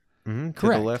 sternum. Mhm, to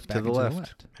Correct, the left, back to and the to the left.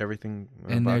 left. Everything.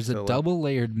 And box there's to a the left.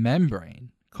 double-layered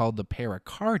membrane called the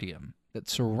pericardium that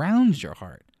surrounds your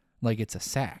heart like it's a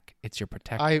sac. It's your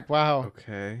protector. Wow.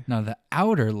 Okay. Now, the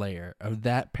outer layer of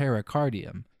that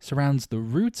pericardium surrounds the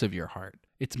roots of your heart,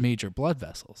 its major blood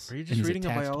vessels, Are you just and is reading a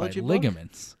attached biology by book?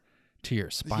 ligaments to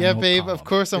your spinal Yeah, babe. column. Of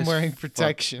course, I'm This wearing fuck-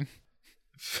 protection.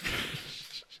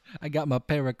 I got my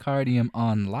pericardium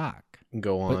on lock.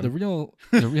 Go on.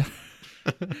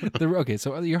 But okay,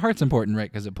 so your heart's important,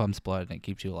 right? Because it pumps blood and it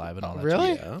keeps you alive and all that.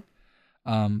 Really? shit.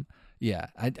 Yeah. Yeah,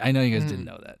 I know you guys Hmm. didn't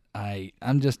know that.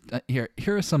 I'm just here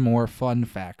are some more fun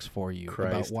facts for you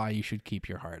about Christ. why you should keep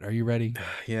your heart. Are you ready?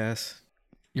 Yes.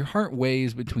 Your heart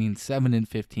weighs between 7 and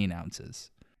 15 ounces,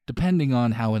 depending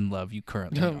on how in love you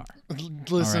currently are.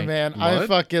 Listen, All right. man. I'm What?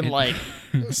 fucking like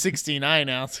 69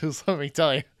 ounces. Let me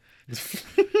tell you.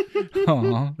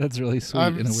 Aw, that's really sweet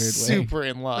I'm in a weird way. super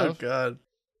in Oh love. God.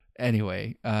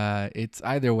 Anyway, it's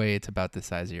either way, it's about the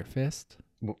size of your fist.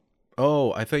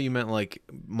 Oh, I thought you meant like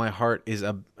my heart is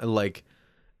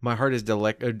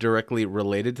directly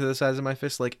related to the size of my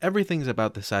fist. Like everything's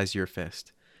about the size of your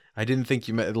fist. I didn't think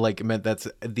you meant that's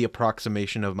the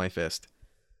approximation of my fist.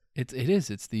 It is.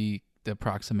 It's the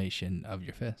approximation of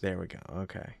your fist. There we go.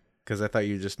 Okay. Because I thought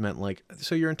you just meant like,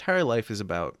 so your entire life is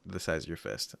about the size of your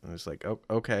fist. I was like, oh,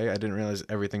 okay. I didn't realize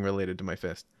everything related to my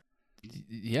fist.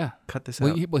 Yeah. Cut this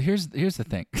Well, out. well, here's the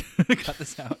thing. Cut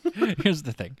this out. Here's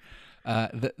the thing.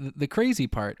 The crazy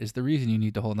part is the reason you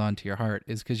need to hold on to your heart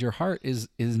is because your heart is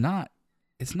not.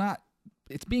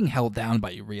 It's being held down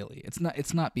by you. Really, it's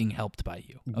not being helped by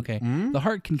you. Okay. Hmm? The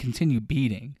heart can continue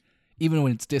beating even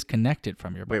when it's disconnected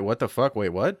from your body. Wait, what the fuck? Wait,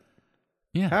 what?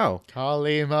 Yeah. How?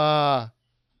 Kalima.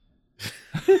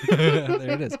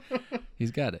 There it is.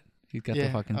 He's got it. He's got the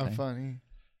Yeah, fucking I'm thing. funny.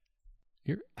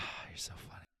 You're so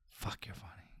funny. Fuck, you're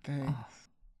funny. Thanks.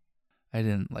 I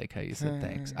didn't like how you said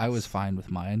thanks. I was fine with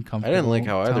my I uncomfortable didn't like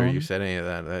how either tone. you said any of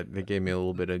that. That gave me a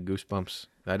little bit of goosebumps.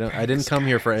 I didn't come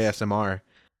here for ASMR.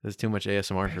 There's too much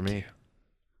ASMR for me.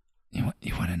 You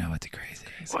want to know what's crazy?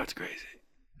 What's crazy?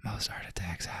 Most heart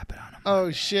attacks happen on a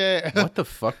Oh shit! What the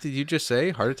fuck did you just say?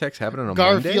 Heart attacks happen on a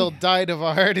Garfield Monday? died of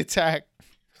a heart attack.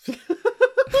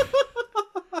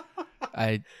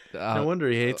 No wonder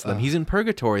he hates them. He's in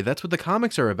purgatory. That's what the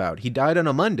comics are about. He died on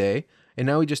a Monday, and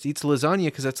now he just eats lasagna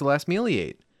because that's the last meal he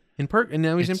ate. And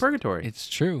now he's in purgatory. It's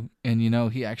true. And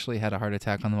he actually had a heart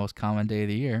attack on the most common day of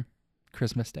the year,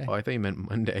 Christmas Day. Oh, I thought you meant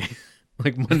Monday.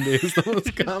 Like Monday is the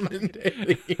most common day of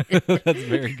the year. That's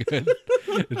very good.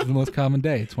 It's the most common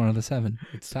day. It's one of the 7.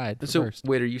 It's tied for So first.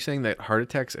 wait, are you saying that heart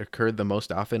attacks occurred the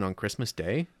most often on Christmas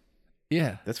Day?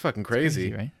 Yeah. That's fucking It's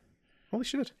crazy. right? Holy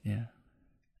shit. Yeah.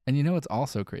 And it's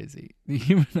also crazy.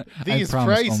 These I promise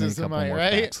prices, only a am couple I more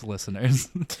right? facts, listeners.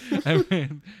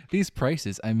 These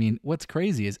prices. What's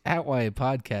crazy is at Why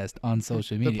Podcast on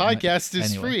social The media. podcast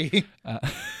is Anyway. free.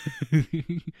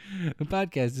 The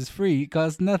podcast is free. It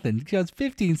costs nothing. It costs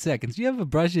 15 seconds. You ever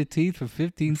brush your teeth for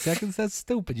 15 seconds? That's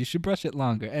stupid. You should brush it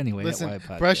longer. Anyway, Listen, at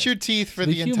Why Podcast. brush your teeth for The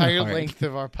the human entire heart. length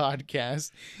of our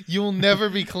podcast. You will never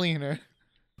be cleaner.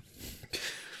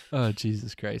 Oh,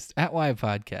 Jesus Christ. At Why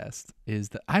Podcast is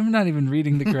I'm not even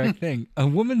reading the correct thing. A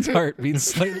woman's heart beats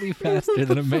slightly faster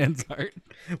than a man's heart.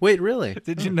 Wait, really?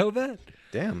 Did you know that?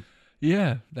 Damn.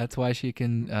 Yeah, that's why she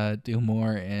can do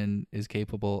more and is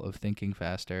capable of thinking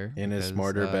faster. And is because,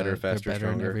 smarter, better, they're faster, better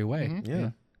stronger. in every way.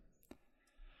 Mhm.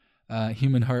 Yeah.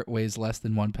 Human heart weighs less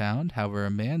than 1 pound. However, a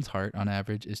man's heart, on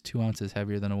average, is 2 ounces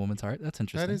heavier than a woman's heart. That's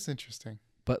interesting. That is interesting.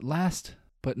 But last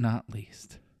but not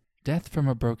least, death from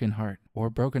a broken heart or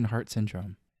broken heart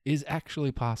syndrome is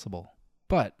actually possible,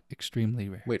 but extremely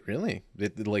rare. Wait, really?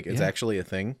 It's Yeah. actually a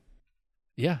thing?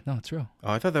 Yeah, no, it's real.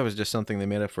 Oh, I thought that was just something they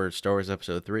made up for Star Wars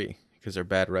Episode 3 because they're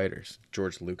bad writers.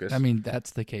 George Lucas.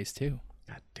 That's the case too.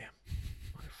 God damn.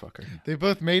 Motherfucker. They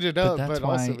both made it But up, that's but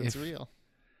also why it's if- real.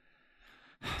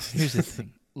 Here's the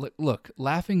thing. Look,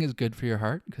 laughing is good for your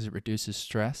heart because it reduces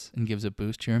stress and gives a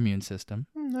boost to your immune system.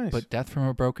 Nice. But death from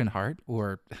a broken heart,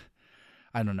 or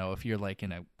I don't know if you're like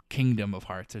in a kingdom of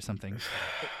hearts or something,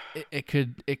 it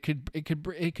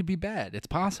could be bad. It's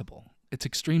possible. It's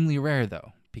extremely rare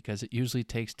though, because it usually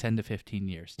takes 10 to 15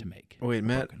 years to make. Wait, a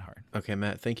Matt. broken heart. Okay,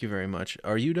 Matt, thank you very much.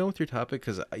 Are you done with your topic?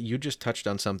 Because you just touched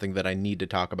on something that I need to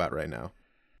talk about right now.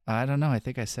 I don't know. I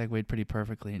think I segued pretty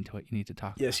perfectly into what you need to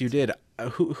talk about. Yes, you did.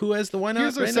 Who has the why not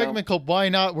Here's our right segment called Why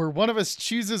Not, where one of us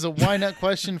chooses a why not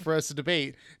question for us to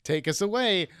debate. Take us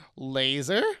away,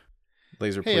 Laser. now?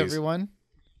 Laser, Hey, please. everyone.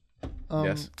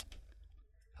 Yes.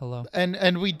 Hello.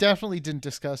 And we definitely didn't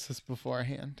discuss this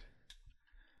beforehand.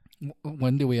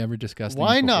 When do we ever discuss?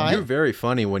 Why things not? You're very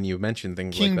funny when you mention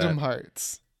things Kingdom like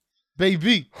Hearts.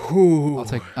 Baby. that. Ooh.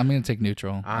 I'm gonna take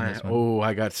neutral. On this one.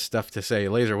 I got stuff to say.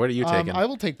 Laser, what are you taking? I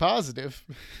will take positive.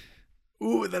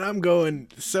 Ooh, then I'm going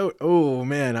oh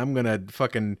man, I'm gonna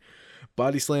fucking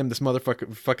body slam this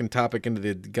fucking topic into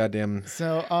the goddamn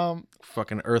So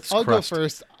fucking Earth's I'll crust. go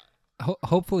first.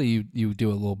 Hopefully you do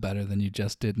a little better than you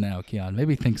just did now, Keon.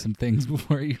 Maybe think some things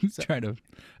before you try to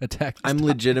attack. This I'm topic.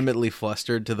 legitimately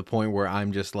flustered to the point where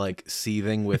I'm just like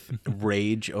seething with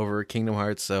rage over Kingdom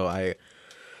Hearts. So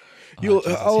Oh,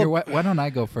 Jesus. Here, why don't I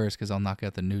go first? Because I'll knock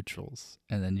out the neutrals,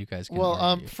 and then you guys can. Well,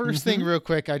 argue. first thing real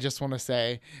quick, I just want to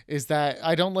say is that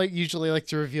I don't usually like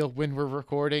to reveal when we're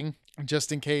recording,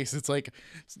 just in case it's like,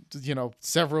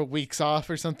 several weeks off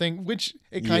or something, which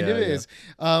it kind of Yeah. is.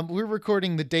 We're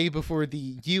recording the day before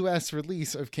the U.S.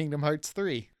 release of Kingdom Hearts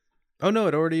 3. Oh no,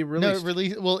 it already released. No, it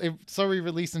released. Well, it's already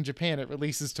released in Japan. It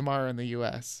releases tomorrow in the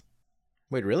U.S.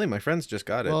 Wait, really? My friends just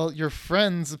got it. Well, your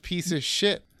friend's a piece of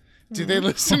shit. Do they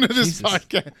listen to this Jesus.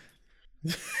 podcast?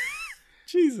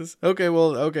 Jesus. Okay,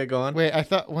 well, okay, go on. Wait, I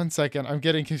thought 1 second. I'm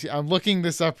getting confused. I'm looking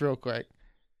this up real quick.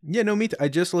 Yeah, no, me too. I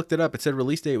just looked it up. It said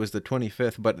release date was the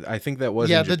 25th, but I think that was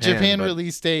Yeah, in the Japan but-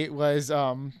 release date was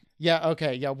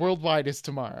worldwide is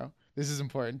tomorrow. This is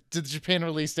important. The Japan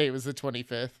release date was the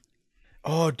 25th.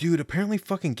 Oh, dude, apparently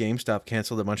fucking GameStop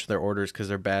canceled a bunch of their orders because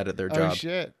they're bad at their job. Oh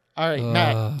shit. All right,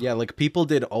 Matt. Yeah, like people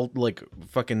did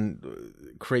fucking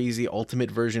crazy ultimate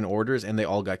version orders, and they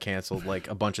all got canceled. Like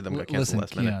a bunch of them got canceled Listen,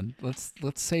 last minute. Keon,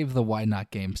 let's save the why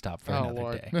not GameStop for Oh, another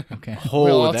Lord. day. Okay. Oh,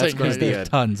 Well, I'll that's take gonna that. be There's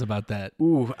a. tons about that.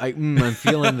 Ooh, I'm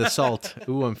feeling the salt.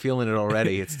 Ooh, I'm feeling it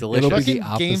already. It's It'll delicious. be the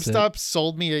Fucking opposite. GameStop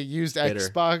sold me a used Bitter.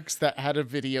 Xbox that had a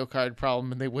video card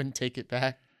problem, and they wouldn't take it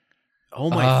back. Oh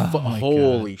my, Oh my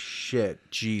holy shit,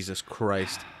 Jesus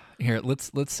Christ! Here, let's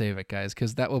save it, guys,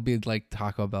 because that will be like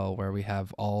Taco Bell, where we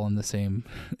have all on the same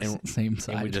And- same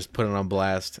side. And we just put it on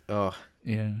blast. Oh,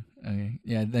 Yeah. Okay.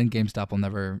 Yeah. Then GameStop will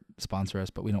never sponsor us,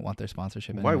 but we don't want their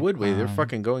sponsorship. Why anyway. would we? They're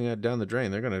fucking going down the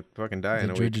drain. They're gonna fucking die in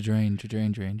a week. Drain.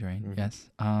 Mhm. Yes.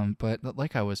 But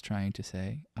like I was trying to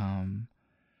say,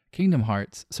 Kingdom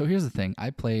Hearts. So here's the thing. I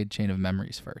played Chain of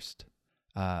Memories first.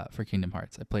 For Kingdom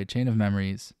Hearts, I played Chain of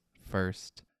Memories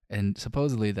first, and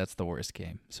supposedly that's the worst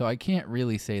game. So I can't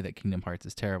really say that Kingdom Hearts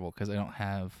is terrible because I don't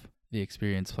have the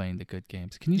experience playing the good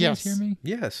games. Can you guys hear me?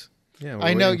 Yes. Yeah.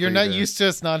 I know you're not used to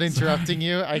us not interrupting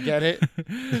you. I get it.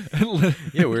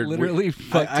 Yeah, we're literally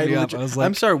fucked me up. I was like,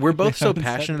 I'm sorry. We're both so haven't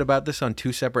said- passionate about this on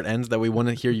two separate ends that we want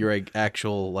to hear your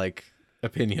actual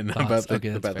opinion about the Okay,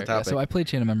 that's about the fair. topic. So I played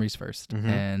Chain of Memories 1st Mhm.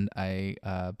 and I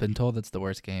been told that's the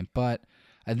worst game. But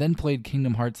I then played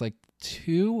Kingdom Hearts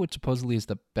 2, which supposedly is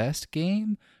the best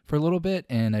game for a little bit,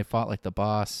 and I fought the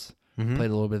boss. Mhm. Played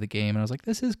a little bit of the game, and I was like,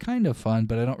 this is kind of fun,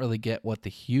 but I don't really get what the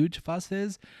huge fuss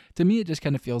is. To me, it just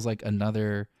kind of feels like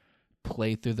another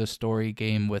play through the story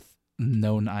game with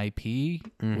known IP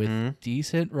Mhm. with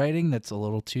decent writing that's a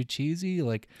little too cheesy.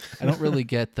 I don't really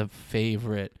get the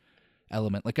favorite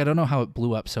element. I don't know how it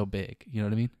blew up so big. You know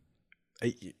what I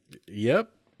mean?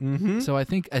 Yep. Mm-hmm. So I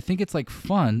think it's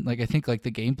fun. I think the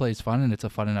gameplay is fun and it's a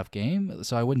fun enough game.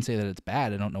 So I wouldn't say that it's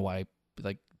bad. I don't know why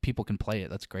people can play it.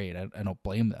 That's great. I don't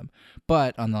blame them.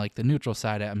 But on the neutral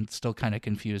side, I'm still kind of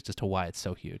confused as to why it's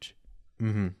so huge.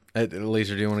 Mm-hmm.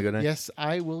 Laser, do you want to go next? Yes,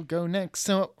 I will go next.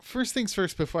 So first things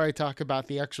first, before I talk about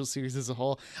the actual series as a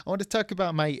whole, I want to talk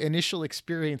about my initial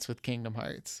experience with Kingdom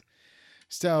Hearts.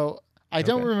 So I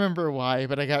don't remember why,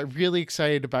 but I got really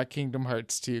excited about Kingdom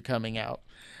Hearts 2 coming out.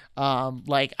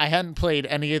 I hadn't played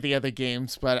any of the other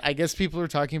games, but I guess people were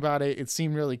talking about it. It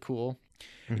seemed really cool.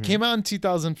 It came out in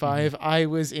 2005. I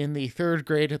was in the 3rd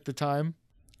grade at the time.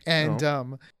 And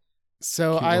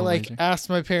so Cute I little laser. asked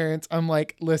my parents, I'm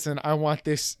like, listen, I want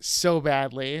this so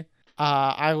badly.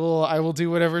 I will do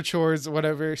whatever chores,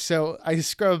 whatever. So I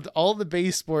scrubbed all the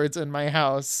baseboards in my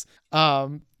house,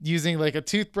 using a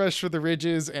toothbrush for the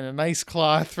ridges and a nice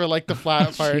cloth for the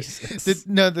flat part. Jesus.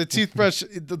 The toothbrush,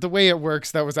 the way it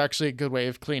works, that was actually a good way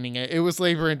of cleaning it. It was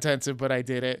labor intensive, but I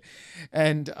did it.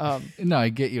 And No, I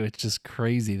get you. It's just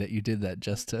crazy that you did that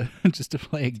just to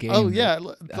play a game. oh yeah,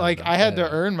 I I had to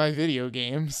don't know. earn my video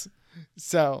games.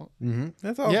 So Mm-hmm.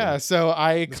 That's awesome. yeah, so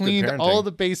I good cleaned all parenting.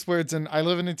 the baseboards, and I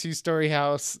live in a 2-story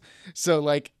house. So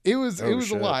it was a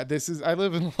shit. lot. I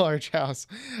live in a large house.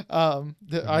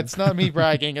 It's not me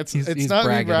bragging. It's He's not me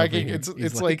bragging over bragging. here. It's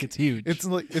He's it's huge.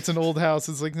 it's an old house.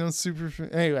 It's no super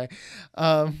anyway.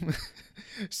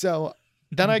 So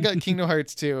then I got Kingdom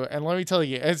Hearts 2, and let me tell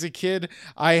you, as a kid,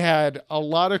 I had a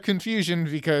lot of confusion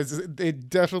because it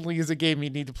definitely is a game you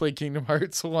need to play Kingdom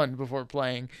Hearts 1 before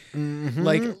playing.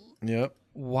 Mhm. Yep.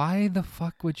 Why the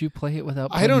fuck would you play it without?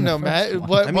 I don't playing the know, first Matt. one?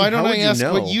 What, I mean, why don't how I would you ask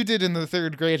what know? you did in the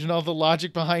 3rd grade and all the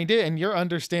logic behind it and your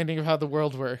understanding of how the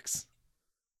world works?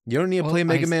 You don't need to Well, play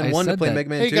Mega I Man 1 to said play that. Mega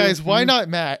Man Hey 2. guys, why not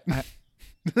Matt?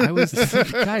 I was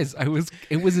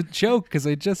it was a joke because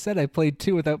I just said I played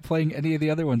 2 without playing any of the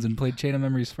other ones and played Chain of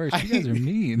Memories first. You guys are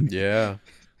mean. Yeah.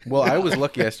 Well, I was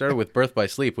lucky. I started with Birth by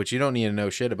Sleep, which you don't need to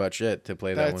know shit about shit to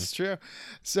play that one. That's true.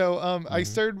 So I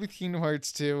started with Kingdom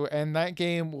Hearts 2, and that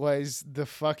game was the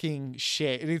fucking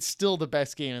shit. It's still the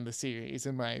best game in the series,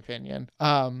 in my opinion.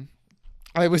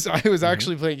 I was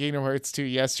actually playing Kingdom Hearts 2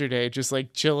 yesterday, just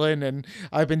chilling, and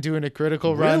I've been doing a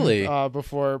critical Really? run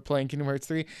before playing Kingdom Hearts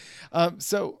 3.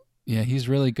 So Yeah, he's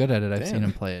really good at it. I've seen Damn.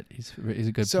 him play it. He's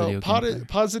a good So video game player.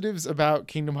 positives about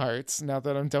Kingdom Hearts, now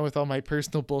that I'm done with all my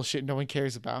personal bullshit no one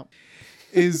cares about,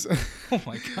 is Oh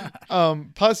my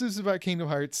god. positives about Kingdom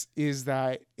Hearts is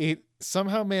that it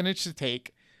somehow managed to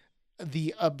take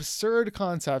the absurd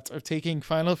concept of taking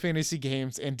Final Fantasy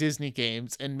games and Disney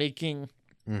games and making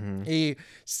Mm-hmm.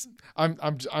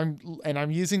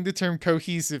 I'm using the term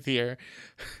cohesive here,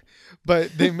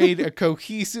 but they made a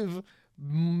cohesive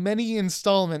many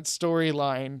installment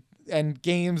storyline and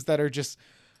games that are just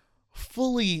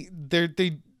fully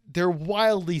they're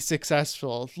wildly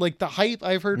successful. The hype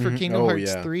I've heard for Mhm. Kingdom Oh,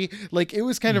 Hearts yeah. 3, it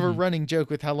was kind of a running joke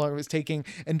with how long it was taking,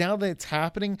 and now that it's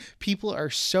happening, people are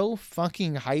so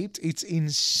fucking hyped. It's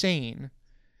insane.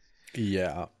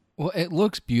 Yeah. Well, it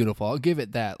looks beautiful. I'll give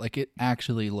it that. It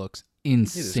actually looks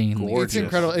insanely gorgeous. It's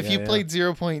incredible. If Yeah, you yeah. played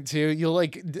 0.2, you'll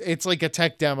it's like a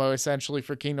tech demo essentially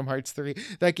for Kingdom Hearts 3.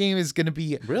 That game is going to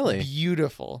be Really?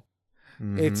 beautiful.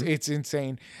 Mhm. It's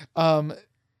insane.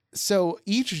 So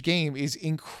each game is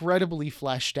incredibly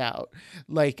fleshed out.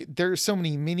 There's so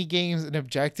many mini games and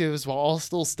objectives while all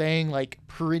still staying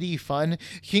pretty fun.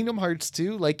 Kingdom Hearts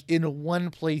 2, in one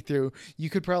playthrough, you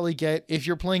could probably get, if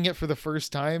you're playing it for the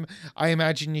first time, I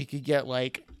imagine you could get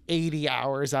 80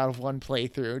 hours out of one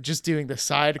playthrough, just doing the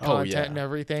side Oh, content yeah. and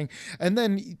everything. And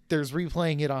then there's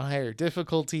replaying it on higher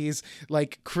difficulties.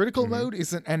 Like critical mode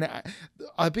isn't, and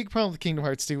a big problem with Kingdom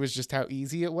Hearts 2 was just how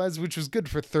easy it was, which was good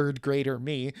for third grader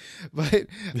me. But,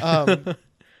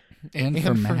 And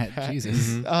for Matt,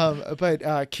 Jesus.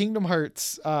 but Kingdom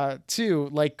Hearts 2,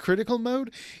 like critical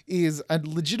mode, is a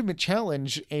legitimate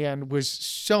challenge and was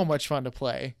so much fun to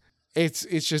play. It's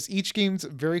just each game's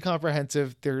very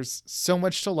comprehensive. There's so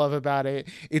much to love about it.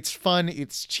 It's fun.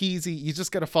 It's cheesy. You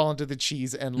just got to fall into the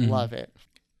cheese and love it.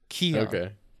 Keon.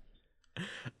 Okay.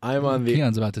 I'm on the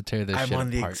Keon's about to tear this I'm shit on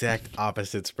the apart. exact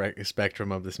opposite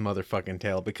spectrum of this motherfucking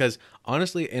tale, because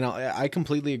honestly, and I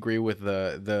completely agree with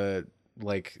the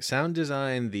like sound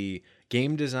design, the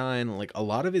game design, like a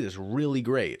lot of it is really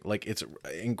great. Like it's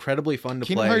incredibly fun to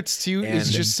Kingdom play. Hearts 2 is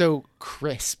and just so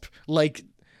crisp. Like,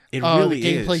 it the really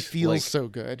gameplay is. feels Like, so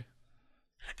good.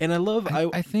 and I love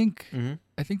I think Mhm.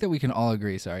 I think that we can all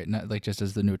agree, sorry, not like just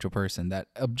as the neutral person, that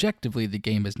objectively the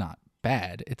game is not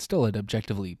bad. It's still an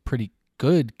objectively pretty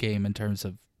good game in terms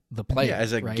of the player. yeah,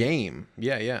 as a right? game.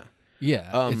 Yeah.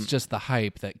 Yeah, it's just the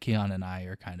hype that Keon and I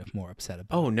are kind of more upset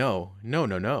about. Oh no.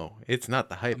 It's not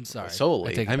the hype I'm sorry. I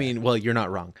solely. take it I back. mean, well, you're not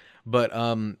wrong. But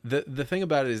the thing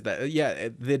about it is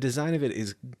that the design of it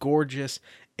is gorgeous,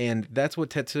 and that's what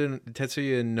Tetsuya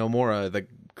Nomura, the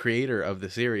creator of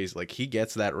the series, like he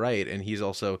gets that right, and he's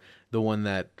also the one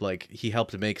that like he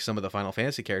helped make some of the Final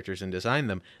Fantasy characters and design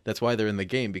them. That's why they're in the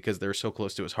game, because they're so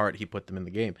close to his heart. He put them in the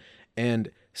game,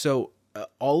 and so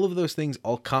all of those things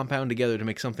all compound together to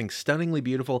make something stunningly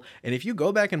beautiful. And if you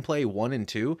go back and play 1 and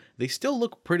 2, they still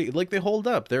look pretty, like they hold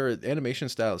up. Their animation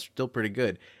style is still pretty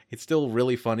good. It's still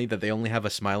really funny that they only have a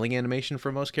smiling animation for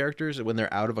most characters when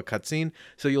they're out of a cutscene.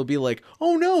 So you'll be like,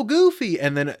 oh no, Goofy!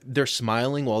 And then they're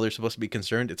smiling while they're supposed to be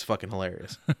concerned. It's fucking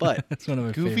hilarious. But That's one of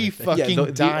my Goofy favorite things.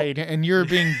 fucking died, and you're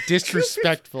being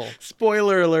disrespectful.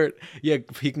 spoiler alert. Yeah,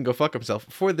 he can go fuck himself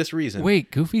for this reason.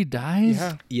 Wait, Goofy dies?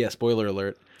 Yeah. Yeah, spoiler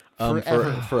alert.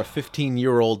 Forever. For a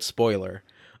 15-year-old spoiler.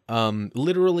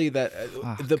 Literally, that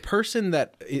the person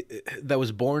that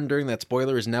was born during that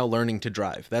spoiler is now learning to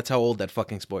drive. That's how old that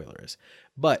fucking spoiler is.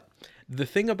 But the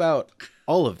thing about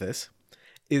all of this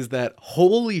is that,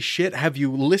 holy shit, have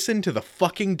you listened to the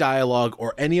fucking dialogue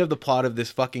or any of the plot of this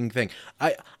fucking thing?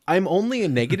 I'm only a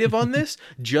negative on this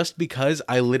just because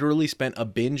I literally spent a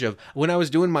binge of, when I was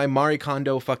doing my Marie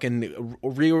Kondo fucking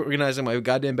reorganizing my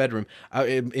goddamn bedroom,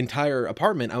 entire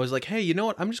apartment, I was like, hey, you know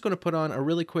what? I'm just going to put on a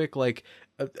really quick, like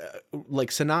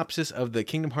synopsis of the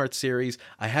Kingdom Hearts series.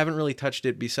 I haven't really touched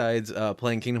it besides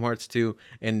playing Kingdom Hearts 2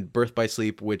 and Birth by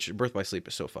Sleep, which Birth by Sleep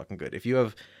is so fucking good. If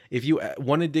you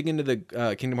want to dig into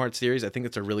the Kingdom Hearts series, I think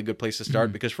it's a really good place to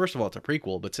start because first of all, it's a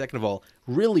prequel, but second of all,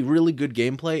 really, really good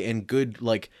gameplay and good,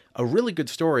 like a really good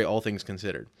story, all things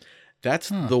considered. That's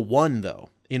the one though,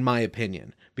 in my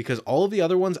opinion, because all of the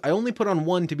other ones, I only put on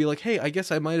one to be like, hey, I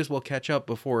guess I might as well catch up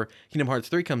before Kingdom Hearts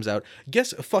 3 comes out.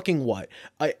 Guess fucking what?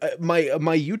 My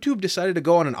YouTube decided to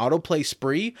go on an autoplay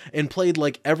spree and played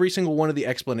like every single one of the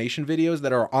explanation videos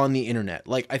that are on the internet.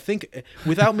 Like, I think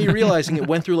without me realizing it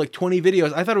went through like 20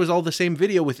 videos. I thought it was all the same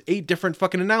video with 8 different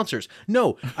fucking announcers.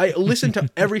 No, I listened to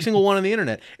every single one on the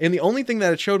internet. And the only thing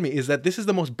that it showed me is that this is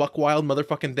the most buck wild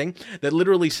motherfucking thing, that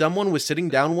literally someone was sitting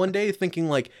down one day thinking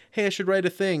like, hey, I should write a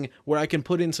thing where I can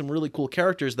put in some really cool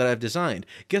characters that I've designed.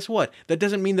 Guess what? That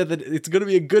doesn't mean that it's going to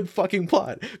be a good fucking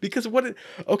plot, because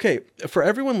okay, for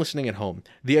everyone listening at home,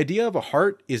 the idea of a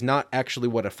heart is not actually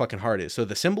what a fucking heart is. So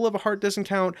the symbol of a heart doesn't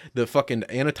count. The fucking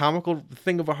anatomical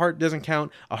thing of a heart doesn't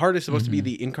count. A heart is supposed to be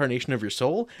the incarnation of your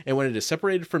soul, and when it is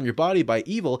separated from your body by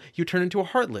evil, you turn into a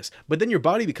heartless. But then your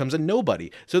body becomes a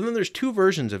nobody. So then there's 2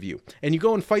 versions of you, and you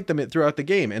go and fight them throughout the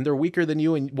game, and they're weaker than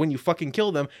you, and when you fucking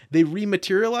kill them, they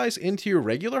rematerialize into your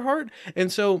regular heart,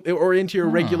 and so, or into your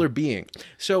regular being.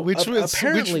 So Which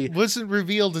apparently wasn't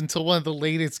revealed until one of the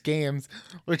latest games,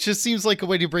 which just seems like a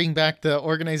way to bring back the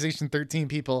Organization 13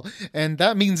 people, and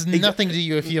that means nothing to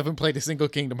you if you haven't played a single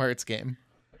Kingdom Hearts game.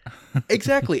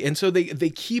 Exactly. And so they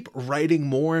keep writing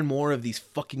more and more of these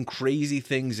fucking crazy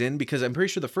things in, because I'm pretty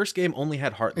sure the first game only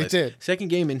had Heartless. It did. Second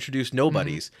game introduced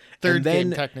nobodies. Third and then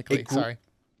game, technically. Sorry.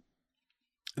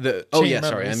 Sorry.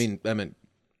 Memories. I meant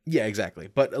yeah, exactly.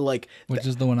 But like Which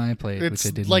is the one I played, It's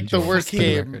which I didn't like the enjoy. worst For the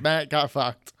game. record. Matt got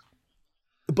fucked.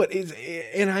 But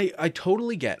I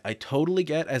totally get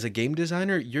as a game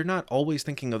designer, you're not always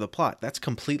thinking of the plot. That's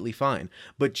completely fine.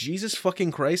 But Jesus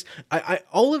fucking Christ, I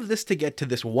all of this to get to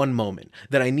this one moment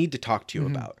that I need to talk to you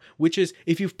about, which is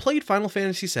if you've played Final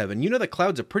Fantasy VII, you know that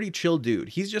Cloud's a pretty chill dude.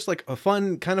 He's just like a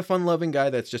fun loving guy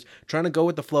that's just trying to go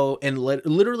with the flow. And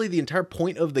literally the entire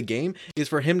point of the game is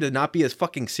for him to not be as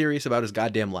fucking serious about his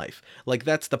goddamn life. Like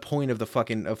that's the point of the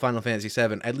fucking of Final Fantasy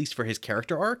VII, at least for his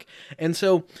character arc. And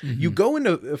so you go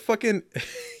into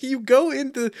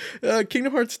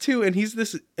Kingdom Hearts 2 and he's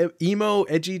this emo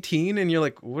edgy teen and you're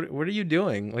like, what are you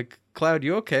doing? Like, Cloud,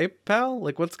 you okay, pal?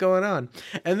 Like, what's going on?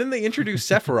 And then they introduce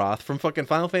Sephiroth from fucking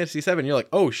Final Fantasy VII. You're like,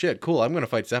 oh shit, cool, I'm gonna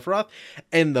fight Sephiroth.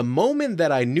 And the moment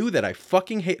that I knew that I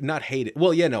fucking hate it.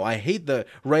 Well, yeah, no, I hate the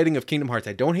writing of Kingdom Hearts.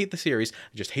 I don't hate the series.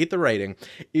 I just hate the writing.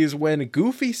 Is when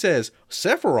Goofy says,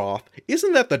 Sephiroth,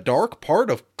 isn't that the dark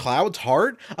part of Cloud's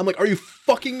heart? I'm like, are you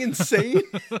fucking insane?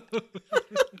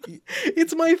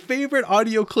 It's my favorite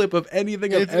audio clip of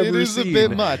anything I've ever seen. It is a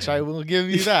bit much. I will give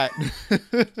you that.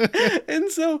 And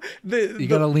so you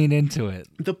gotta lean into it.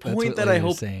 The point that I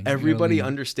hope everybody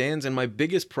understands, and my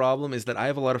biggest problem is that I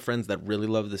have a lot of friends that really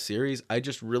love the series. I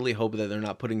just really hope that they're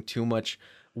not putting too much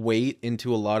weight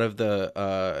into a lot of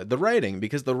the writing,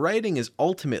 because the writing is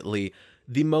ultimately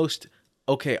the most,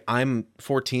 okay, I'm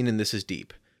 14 and this is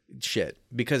deep shit,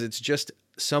 because it's just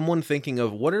someone thinking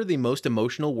of what are the most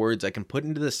emotional words I can put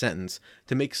into the sentence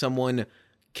to make someone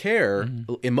care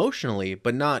emotionally,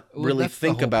 but not really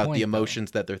think about the emotions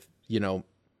that they're,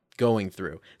 going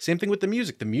through. Same thing with the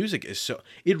music. The music is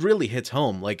it really hits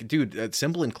home. Like, dude,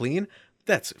 Simple and Clean,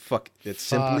 it's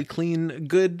Simply Clean,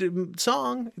 good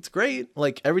song. It's great.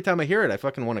 Like, every time I hear it, I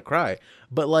fucking want to cry.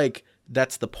 But like,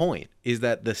 that's the point, is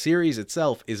that the series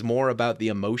itself is more about the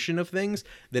emotion of things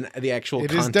than the actual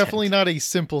content. It is definitely not a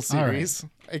simple series.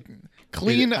 Right.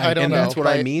 Clean, I don't know. And that's what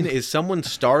I mean, is someone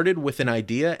started with an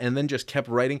idea and then just kept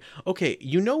writing. Okay,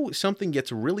 something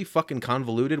gets really fucking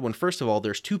convoluted when, first of all,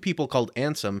 there's two people called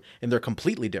Ansem and they're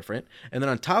completely different. And then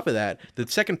on top of that, the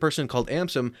second person called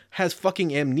Ansem has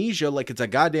fucking amnesia like it's a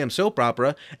goddamn soap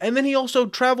opera. And then he also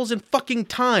travels in fucking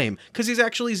time because he's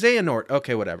actually Xehanort.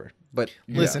 Okay, whatever. But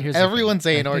listen, everyone's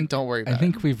Xehanort. Don't worry about it. I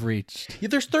think we've reached. Yeah,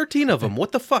 there's 13 of them.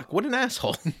 What the fuck? What an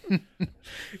asshole. God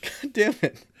damn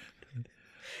it.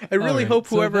 I really hope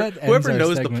whoever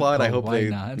knows the plot, I hope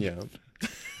they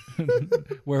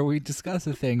where we discuss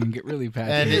a thing and get really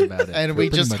passionate about it. And we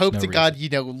just hope to God you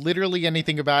know literally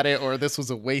anything about it, or this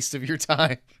was a waste of your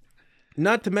time.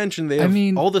 Not to mention they have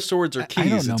all the swords are keys. I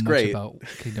don't know it's much great about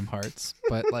Kingdom Hearts,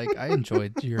 but like I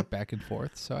enjoyed your back and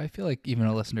forth, so I feel like even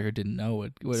a listener who didn't know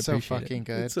would so appreciate fucking it.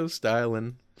 good. It's so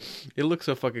styling. It looks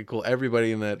so fucking cool.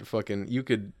 Everybody in that fucking you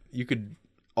could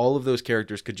all of those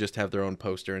characters could just have their own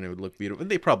poster and it would look beautiful.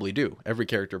 They probably do. Every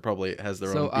character probably has their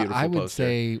own beautiful poster. I would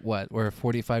say we're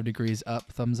 45 degrees up,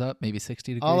 thumbs up, maybe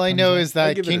 60 degrees. All I know is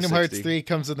that Kingdom Hearts 3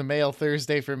 comes in the mail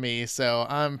Thursday for me, so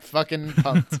I'm fucking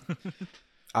pumped.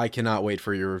 I cannot wait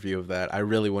for your review of that. I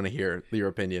really want to hear your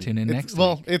opinion. Tune in next week.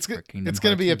 Well, it's going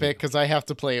to be epic because I have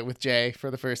to play it with Jay for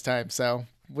the first time, so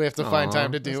we have to find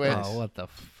time to do it. Oh, what the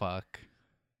fuck.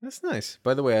 That's nice.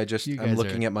 By the way, I'm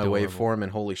looking at my waveform,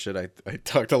 and holy shit, I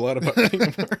talked a lot about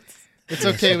Kingdom Hearts. It's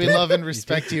okay. We love and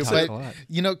respect you. But,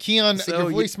 Keon,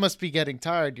 your voice must be getting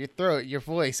tired. Your throat, your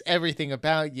voice, everything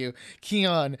about you.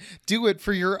 Keon, do it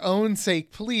for your own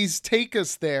sake. Please take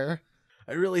us there.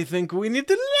 I really think we need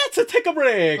to let's take a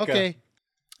break. Okay.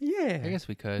 Yeah. I guess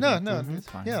we could. No, it's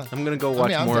fine. Yeah. I'm going to go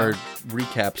watch more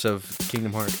recaps of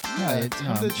Kingdom Hearts. Yeah,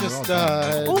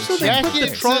 also, they put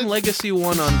the Tron Legacy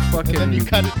one on fucking and then you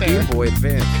cut it there. Game Boy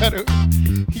Advance.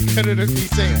 You cut it at me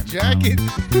saying jacket.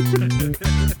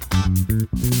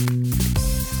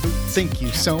 Thank you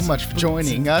so much for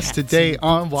joining us today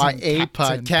on YA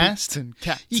Podcast.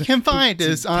 You can find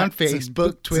us on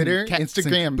Facebook, Twitter,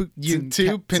 Instagram,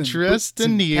 YouTube, Pinterest,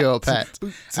 and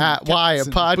Neopet. At YA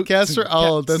Podcast for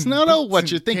all of us. Now, know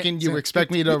what you're thinking. You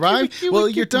expect me to rhyme? Well,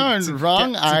 you're darn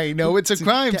wrong. I know it's a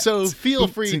crime, so feel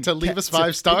free to leave us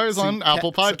 5 stars on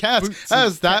Apple Podcasts,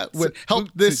 as that would help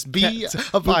this be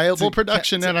a viable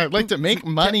production, and I'd like to make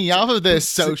money off of this.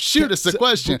 So shoot us a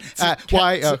question at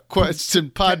YA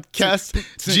Question Podcast.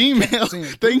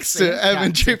 Gmail. Thanks to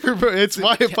Evan Draper. It's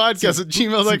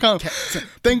YAPodcast@gmail.com.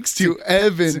 Thanks to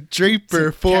Evan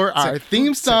Draper for our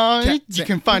theme song. You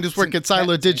can find his work at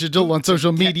Silo Digital on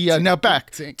social media. Now back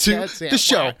to the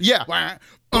show. Yeah.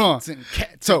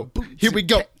 So here we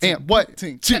go. And 1,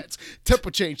 2, tempo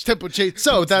change.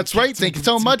 So that's right. Thank you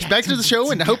so much. Back to the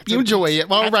show, and I hope you enjoy it.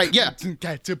 All right, yeah.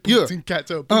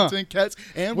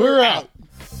 And we're out.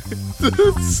 This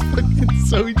is fucking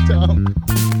so dumb.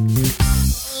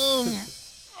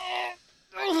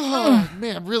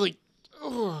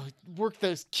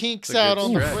 those kinks It's a out good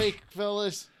on the stretch. break,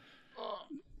 fellas.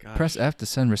 Gosh. Press F to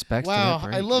send respects Wow, to that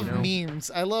break, I love you know?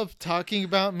 memes. I love talking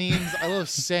about memes. I love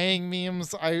saying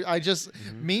memes. I just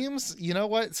memes. You know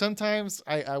what? Sometimes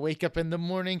I wake up in the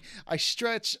morning, I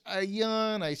stretch, I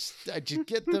yawn, I just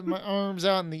get my arms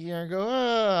out in the air and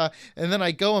go and then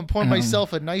I go and pour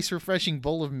myself a nice refreshing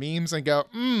bowl of memes and go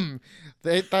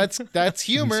that's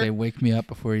You humor. say, wake me up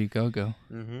before you go. Mm-hmm.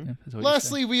 Yeah, that's what you say.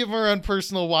 Lastly, we have our own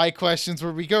personal why questions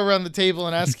where we go around the table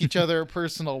and ask each other a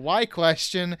personal why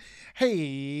question.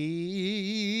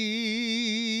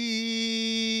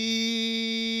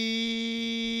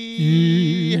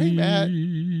 Hey Matt.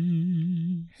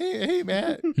 Hey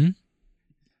Matt. You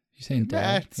saying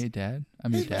dad? Matt. Hey dad.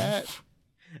 I'm your Hey dad. Matt.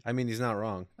 I mean, he's not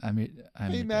wrong. I'm Hey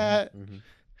your dad. Matt. Mm-hmm.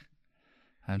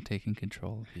 I'm taking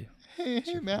control of you. Hey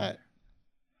Matt.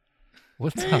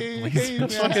 What's Hey, up, hey, Lisa? What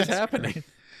the fuck Matt. is happening?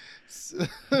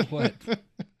 What?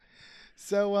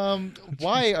 So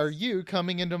why are you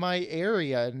coming into my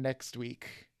area next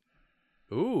week?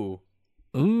 Ooh.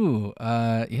 Ooh,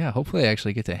 yeah. Hopefully, I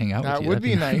actually get to hang out That with you. would That'd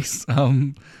be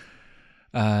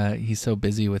nice. He's so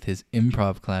busy with his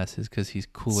improv classes because he's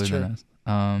cooler It's than true. us.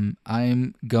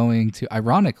 I'm going to,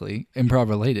 ironically, improv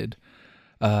related.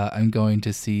 I'm going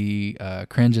to see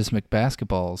Cranges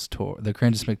McBasketball's tour, the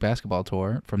Cranges McBasketball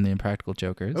tour from the Impractical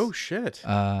Jokers. Oh shit.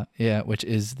 Yeah, which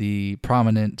is the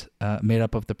prominent, made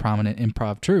up of the prominent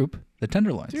improv troupe, the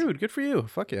Tenderloins. Dude, good for you.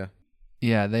 Fuck yeah.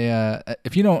 Yeah, they.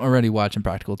 If you don't already watch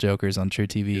Impractical Jokers on True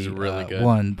TV, He's really good.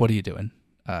 One, what are you doing?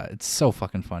 It's so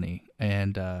fucking funny,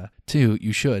 and two,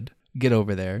 you should get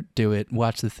over there, do it,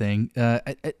 watch the thing.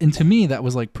 And to me, that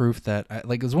was like proof that,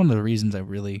 it was one of the reasons I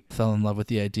really fell in love with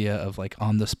the idea of like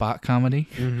on the spot comedy.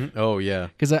 Mm-hmm. Oh yeah.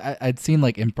 Because I'd seen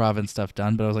like improv and stuff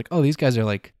done, but I was like, oh, these guys are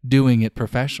like doing it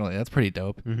professionally. That's pretty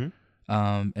dope. Mm-hmm.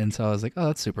 And so I was like, oh,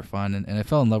 that's super fun. And I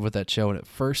fell in love with that show when it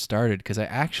first started because I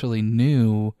actually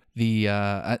knew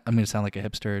I'm going to sound like a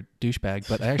hipster douchebag,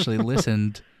 but I actually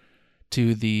listened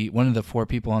to one of the four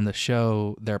people on the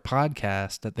show, their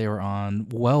podcast that they were on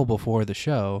well before the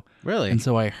show. Really? And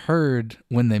so I heard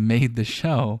when they made the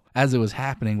show as it was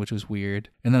happening, which was weird.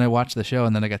 And then I watched the show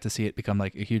and then I got to see it become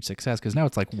like a huge success because now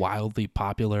it's like wildly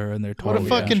popular and they're What totally a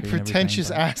fucking country and everything, pretentious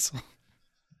but- asshole.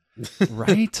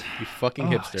 Right? You fucking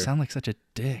Oh, I hipster. sound like such a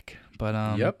dick.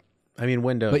 But Yep. I mean,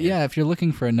 window. But yeah, if you're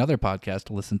looking for another podcast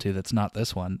to listen to that's not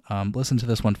this one, listen to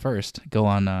this one first. Go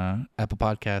on Apple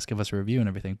Podcasts, give us a review and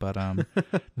everything. But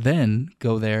then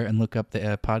go there and look up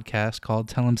the podcast called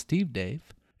Tell 'em Steve Dave.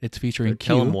 It's featuring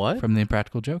Tell 'em Q what? from the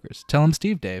Impractical Jokers. Tell 'em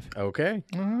Steve Dave. Okay.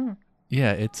 Uh-huh.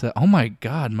 Yeah, it's oh my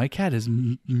god, my cat is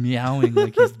meowing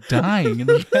like he's dying in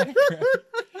the background.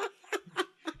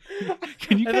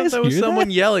 Can you I guys thought that was hear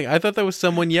someone yelling. I thought that was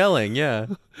someone yelling. Yeah.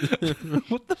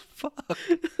 What the fuck?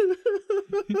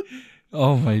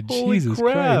 Oh my Holy Jesus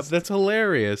crap! Christ! That's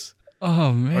hilarious.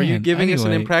 Oh man, Are you giving us an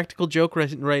Anyway, impractical joke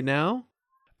right now?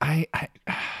 I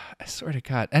swear to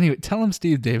God. Anyway, Tell 'em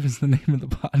Steve Dave is the name of the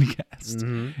podcast.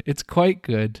 Mm-hmm. It's quite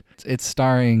good. It's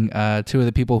starring two of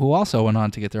the people who also went on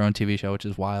to get their own TV show, which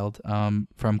is wild,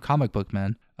 from Comic Book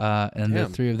Men. And the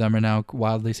Damn. three of them are now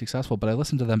wildly successful. But I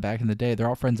listened to them back in the day. They're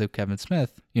all friends of Kevin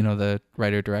Smith, the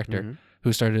writer-director, Mhm.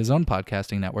 who started his own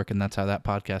podcasting network, and that's how that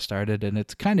podcast started. And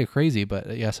it's kind of crazy,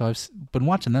 but yeah, so I've been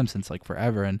watching them since like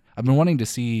forever, and I've been wanting to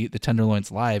see the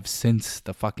Tenderloins live since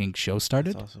the fucking show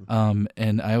started. That's awesome.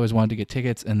 And I always wanted to get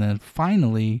tickets, and then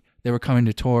finally they were coming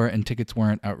to tour, and tickets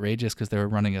weren't outrageous because they were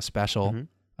running a special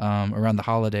around the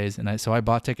holidays, and so I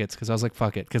bought tickets because I was like,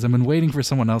 fuck it, because I've been waiting for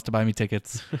someone else to buy me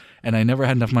tickets, and I never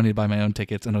had enough money to buy my own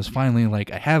tickets, and I was finally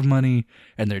like, I have money,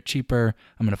 and they're cheaper,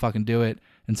 I'm gonna fucking do it.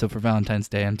 And so for Valentine's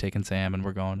Day, I'm taking Sam, and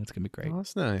we're going. It's gonna be great, Oh,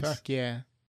 that's nice. Fuck yeah.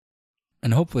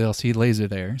 and hopefully I'll see Laser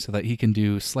there so that he can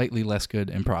do slightly less good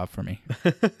improv for me.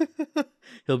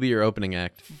 He'll be your opening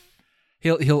act.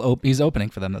 He's opening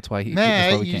for them. That's why that's why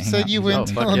Matt, we you can't hang said out. you He's wouldn't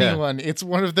opening. fuck tell yeah. anyone. It's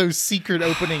one of those secret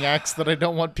opening acts that I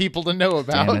don't want people to know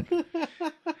about. Damn it.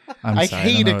 I'm I sorry,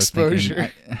 hate don't know what I was thinking.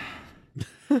 exposure.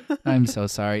 I'm so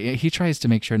sorry. He tries to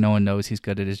make sure no one knows he's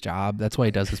good at his job. That's why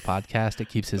he does his podcast. It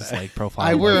keeps his like profile.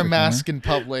 I wear low a for mask in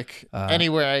public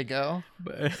anywhere I go.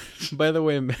 By the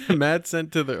way, Matt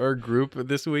sent to our group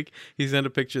this week, he sent a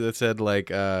picture that said like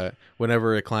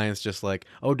whenever a client's just like,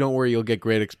 oh, don't worry, you'll get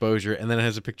great exposure, and then it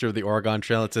has a picture of the Oregon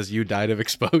Trail. It says you died of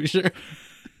exposure.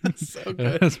 So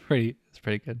humor. good. It's pretty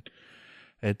good.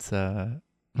 It's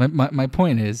my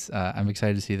point is I'm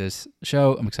excited to see this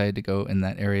show. I'm excited to go in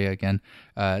that area again.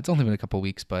 It's only been a couple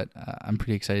weeks, but I'm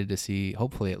pretty excited to see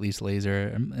hopefully at least Laser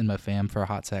and my fam for a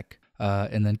hot sec.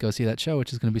 And then go see that show,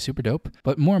 which is going to be super dope.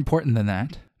 But more important than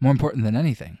that, more important than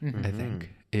anything, I think,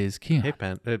 is Keon. Hey,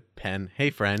 Pen. Hey,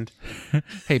 friend.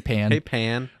 Hey, Pan. Hey,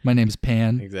 Pan. My name's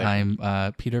Pan. Exactly.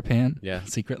 I'm Peter Pan. Yeah.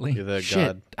 Secretly. You're the Shit.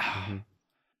 god. Ah,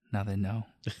 now they know.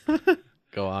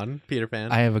 Go on, Peter Pan.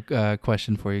 I have a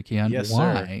question for you, Keon. Yes,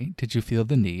 Why did you feel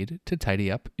the need to tidy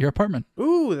up your apartment?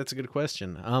 Ooh, that's a good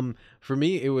question. For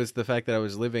me, it was the fact that I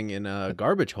was living in a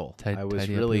garbage hole. I was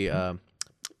tidy up really your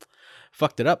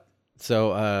fucked it up.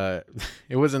 So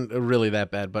it wasn't really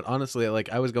that bad. But honestly, like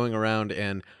I was going around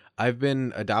and I've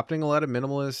been adopting a lot of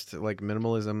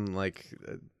minimalism,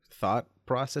 thought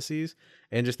processes,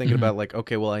 and just thinking about like,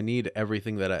 okay, well, I need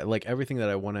everything that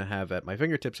I want to have at my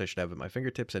fingertips. I should have at my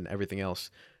fingertips, and everything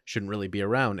else shouldn't really be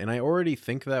around. And I already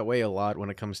think that way a lot when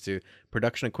it comes to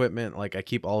production equipment. Like I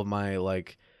keep all of my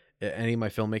any of my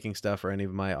filmmaking stuff or any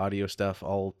of my audio stuff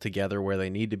all together where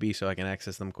they need to be so I can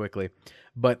access them quickly.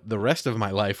 But the rest of my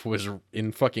life was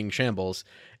in fucking shambles.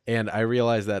 And I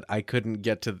realized that I couldn't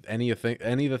get to any of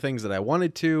the things that I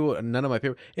wanted to, none of my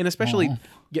paper. And especially,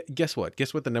 guess what?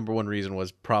 Guess what the number one reason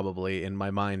was, probably in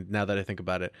my mind, now that I think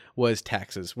about it, was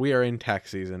taxes. We are in tax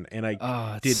season, and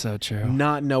I did so true.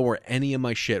 not know where any of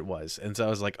my shit was. And so I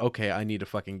was like, okay, I need to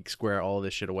fucking square all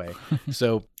this shit away.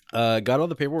 So got all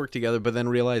the paperwork together, but then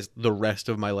realized the rest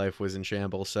of my life was in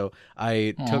shambles. So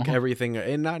I took everything,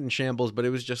 and not in shambles, but it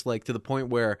was just like to the point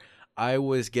where I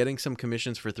was getting some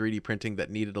commissions for 3D printing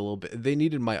that needed a little bit. They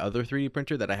needed my other 3D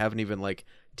printer that I haven't even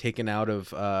taken out of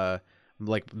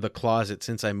the closet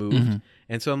since I moved.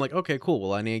 And so I'm like, okay, cool.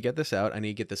 Well, I need to get this out. I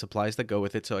need to get the supplies that go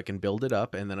with it so I can build it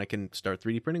up, and then I can start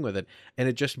 3D printing with it. And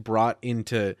it just brought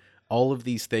into all of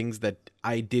these things that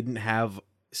I didn't have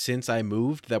since I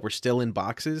moved that were still in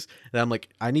boxes that I'm like,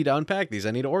 I need to unpack these.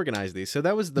 I need to organize these. So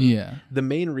that was the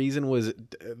main reason was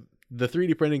the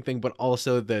 3D printing thing, but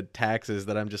also the taxes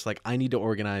that I'm just like, I need to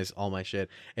organize all my shit.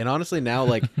 And honestly now,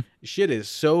 shit is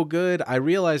so good. I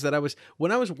realized that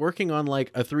when I was working on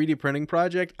a 3D printing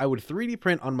project, I would 3D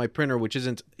print on my printer, which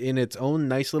isn't in its own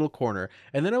nice little corner.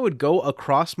 And then I would go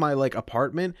across my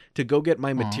apartment to go get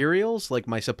my materials,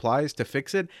 my supplies to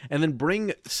fix it, and then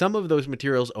bring some of those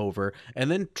materials over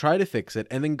and then try to fix it,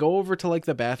 and then go over to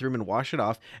the bathroom and wash it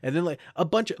off. And then a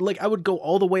bunch of, I would go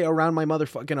all the way around my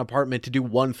motherfucking apartment to do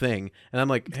one thing. And I'm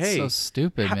like, hey, so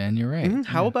stupid, man. You're right.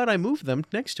 How about I move them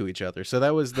next to each other? So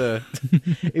that was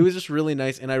it was just really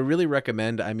nice. And I really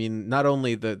recommend, I mean, not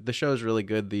only the show is really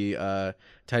good, the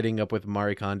Tidying Up with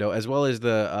Marie Kondo, as well as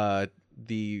the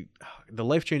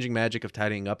life-changing magic of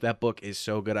tidying up. That book is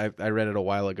so good. I read it a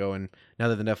while ago, and now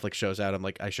that the Netflix show's out, I'm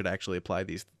like, I should actually apply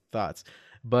these thoughts.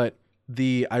 But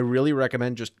I really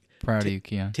recommend just proud of you,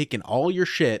 Keon. Taking all your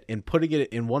shit and putting it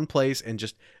in one place and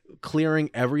just clearing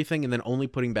everything, and then only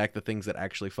putting back the things that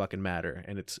actually fucking matter.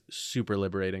 And it's super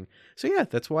liberating. So yeah,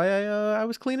 that's why I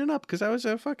was cleaning up, because I was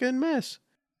a fucking mess.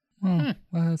 Well,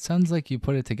 it sounds like you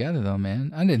put it together though,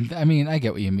 man. I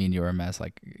get what you mean. You were a mess.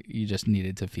 You just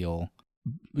needed to feel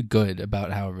good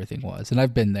about how everything was. And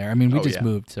I've been there. We just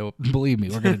moved, so believe me,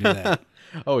 we're going to do that.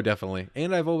 Oh, definitely.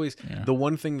 And the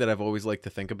one thing that I've always liked to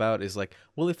think about is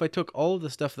well, if I took all of the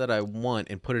stuff that I want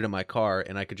and put it in my car,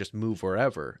 and I could just move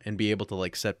wherever and be able to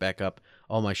set back up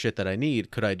all my shit that I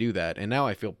need, could I do that? And now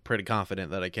I feel pretty confident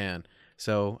that I can.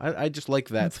 So I just like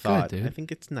that That's thought. good, dude. I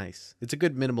think it's nice. It's a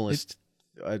good minimalist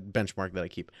benchmark that I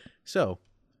keep. So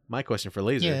my question for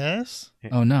Laser. Yes.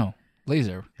 Oh no,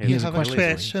 Laser. Hey, You has have a a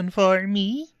question for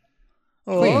me?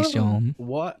 Question.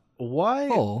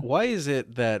 Why is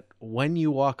it that when you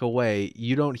walk away,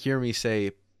 you don't hear me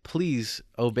say, "Please,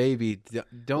 oh baby,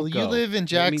 don't go"? You live in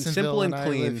Jacksonville, simple and and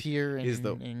clean I live here is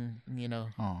in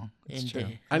It's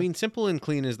true. simple and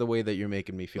clean is the way that you're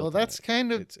making me feel. Well, that's tonight.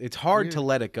 kind of it's hard weird. to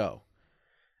let it go.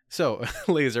 So,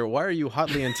 Laser, why are you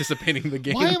hotly anticipating the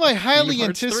game? Why am I highly Kingdom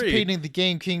Hearts 3? anticipating the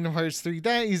game Kingdom Hearts 3?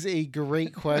 That is a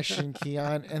great question,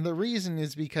 Keon. And the reason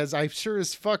is because I sure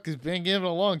as fuck has been given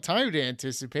a long time to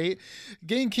anticipate.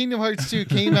 Game Kingdom Hearts 2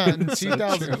 came out in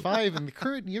 2005, and the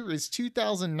current year is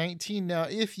 2019. Now,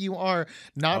 if you are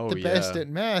not the best at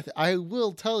math, I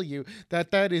will tell you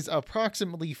that is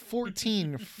approximately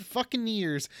 14 fucking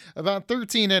years, about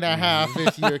 13 and a half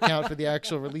if you account for the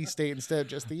actual release date instead of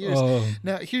just the years.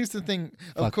 Now, here's the thing,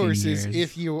 of Fucking course, years. is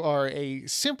if you are a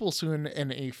simple soon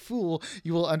and a fool,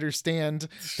 you will understand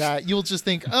that you'll just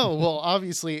think, oh, well,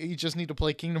 obviously you just need to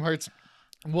play Kingdom Hearts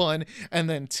 1 and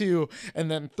then 2 and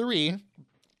then 3.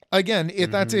 Again,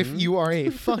 that's if you are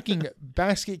a fucking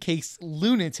basket case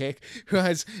lunatic who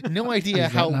has no idea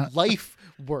how life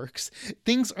works.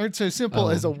 Things aren't so simple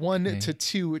as a 1 to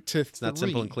 2 to 3. It's not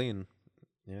simple and clean.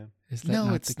 Yeah. Is that No,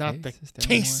 not it's the not the case? Is there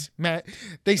case, Matt.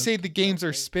 They say the games are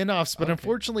Okay. spin-offs, but Okay.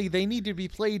 unfortunately they need to be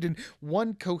played in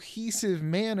one cohesive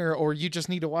manner, or you just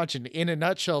need to watch an in a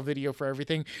nutshell video for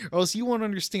everything, or else you won't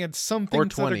understand some Or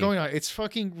things that are 20. going on. It's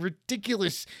fucking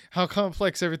ridiculous how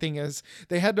complex everything is.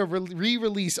 They had to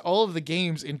re-release all of the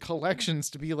games in collections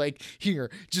to be like,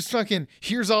 here, just fucking,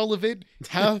 here's all of it.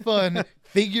 Have fun,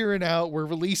 figure it out. We're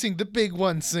releasing the big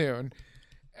one soon.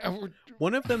 And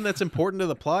One of them that's important to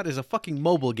the plot is a fucking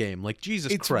mobile game. Like,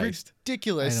 Jesus it's Christ.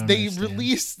 ridiculous. I don't They understand.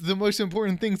 released the most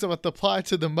important things about the plot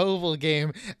to the mobile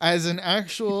game as an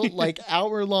actual like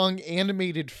hour-long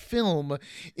animated film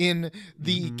in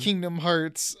the Mhm. Kingdom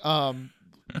Hearts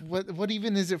what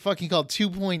even is it fucking called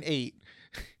 2.8.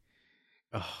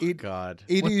 Oh, It- God.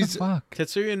 It What is the fuck?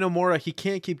 Tetsuya Nomura, he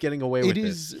can't keep getting away with it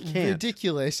is He can't.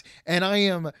 ridiculous, and I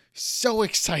am so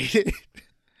excited.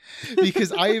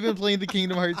 Because I have been playing the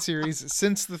Kingdom Hearts series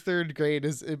since the third grade,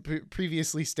 as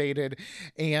previously stated,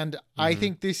 and I Mhm.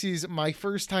 think this is my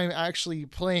first time actually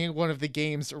playing one of the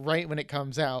games right when it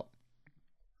comes out.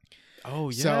 Oh,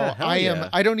 yeah. So hell I am. yeah.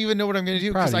 I don't even know what I'm going to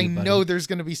do Proud because of I you, buddy. know there's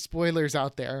going to be spoilers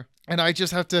out there, and I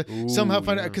just have to somehow Ooh,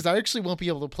 find out yeah. because I actually won't be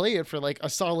able to play it for like a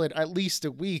solid at least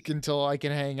a week until I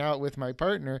can hang out with my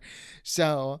partner.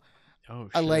 So Oh,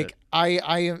 shit. I like I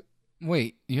am.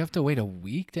 Wait, you have to wait a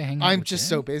week to hang out I'm with just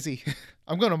them? so busy.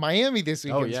 I'm going to Miami this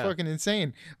weekend. Oh, It's yeah. fucking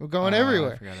insane. We're going Oh,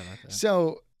 everywhere. I forgot about that.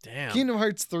 So Damn. Kingdom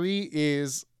Hearts 3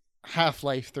 is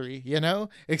Half-Life 3, you know?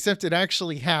 Except it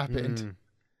actually happened. Mm.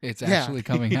 It's Yeah. actually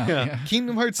coming out. Yeah. Yeah.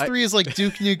 Kingdom Hearts 3 is like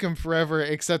Duke Nukem Forever,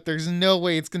 except there's no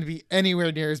way it's going to be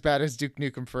anywhere near as bad as Duke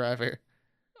Nukem Forever.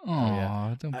 Aw,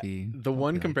 yeah. don't be. The don't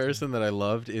one be like comparison that I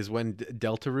loved is when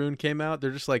Deltarune came out.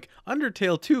 They're just like,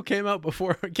 Undertale 2 came out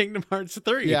before Kingdom Hearts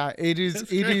 3. Yeah, it is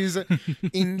That's it great. is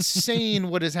insane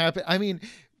what has happened. I mean,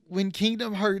 when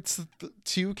Kingdom Hearts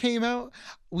 2 came out,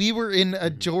 we were in a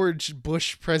George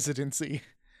Bush presidency.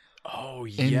 Oh,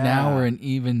 yeah. And now we're in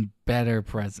even better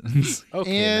presence.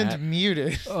 Okay, And Matt.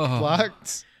 muted. Oh.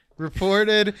 Blocked.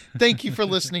 Reported. Thank you for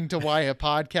listening to Why a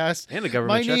Podcast. And a My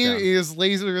government name shutdown. is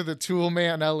Laser the Tool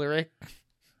Man Ellerick.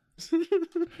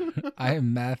 I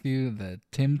am Matthew, the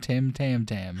Tim Tam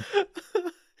Tam.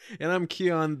 And I'm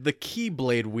Keon, the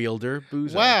Keyblade wielder.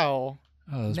 Boozer. Wow.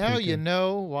 Oh, that was Now pretty you good.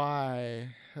 know why.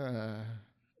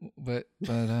 But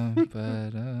ba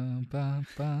ba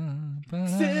ba.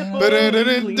 Simple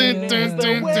and clean is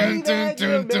the way that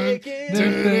you make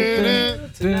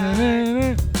it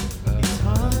tonight.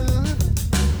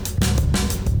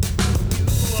 You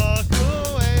walk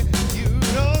away, you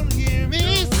don't hear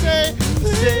me say,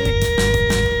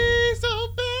 please, oh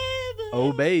baby,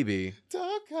 Oh, baby.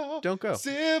 don't go. Don't go.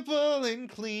 Simple and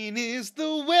clean is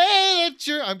the way that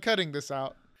you're. I'm cutting this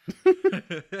out.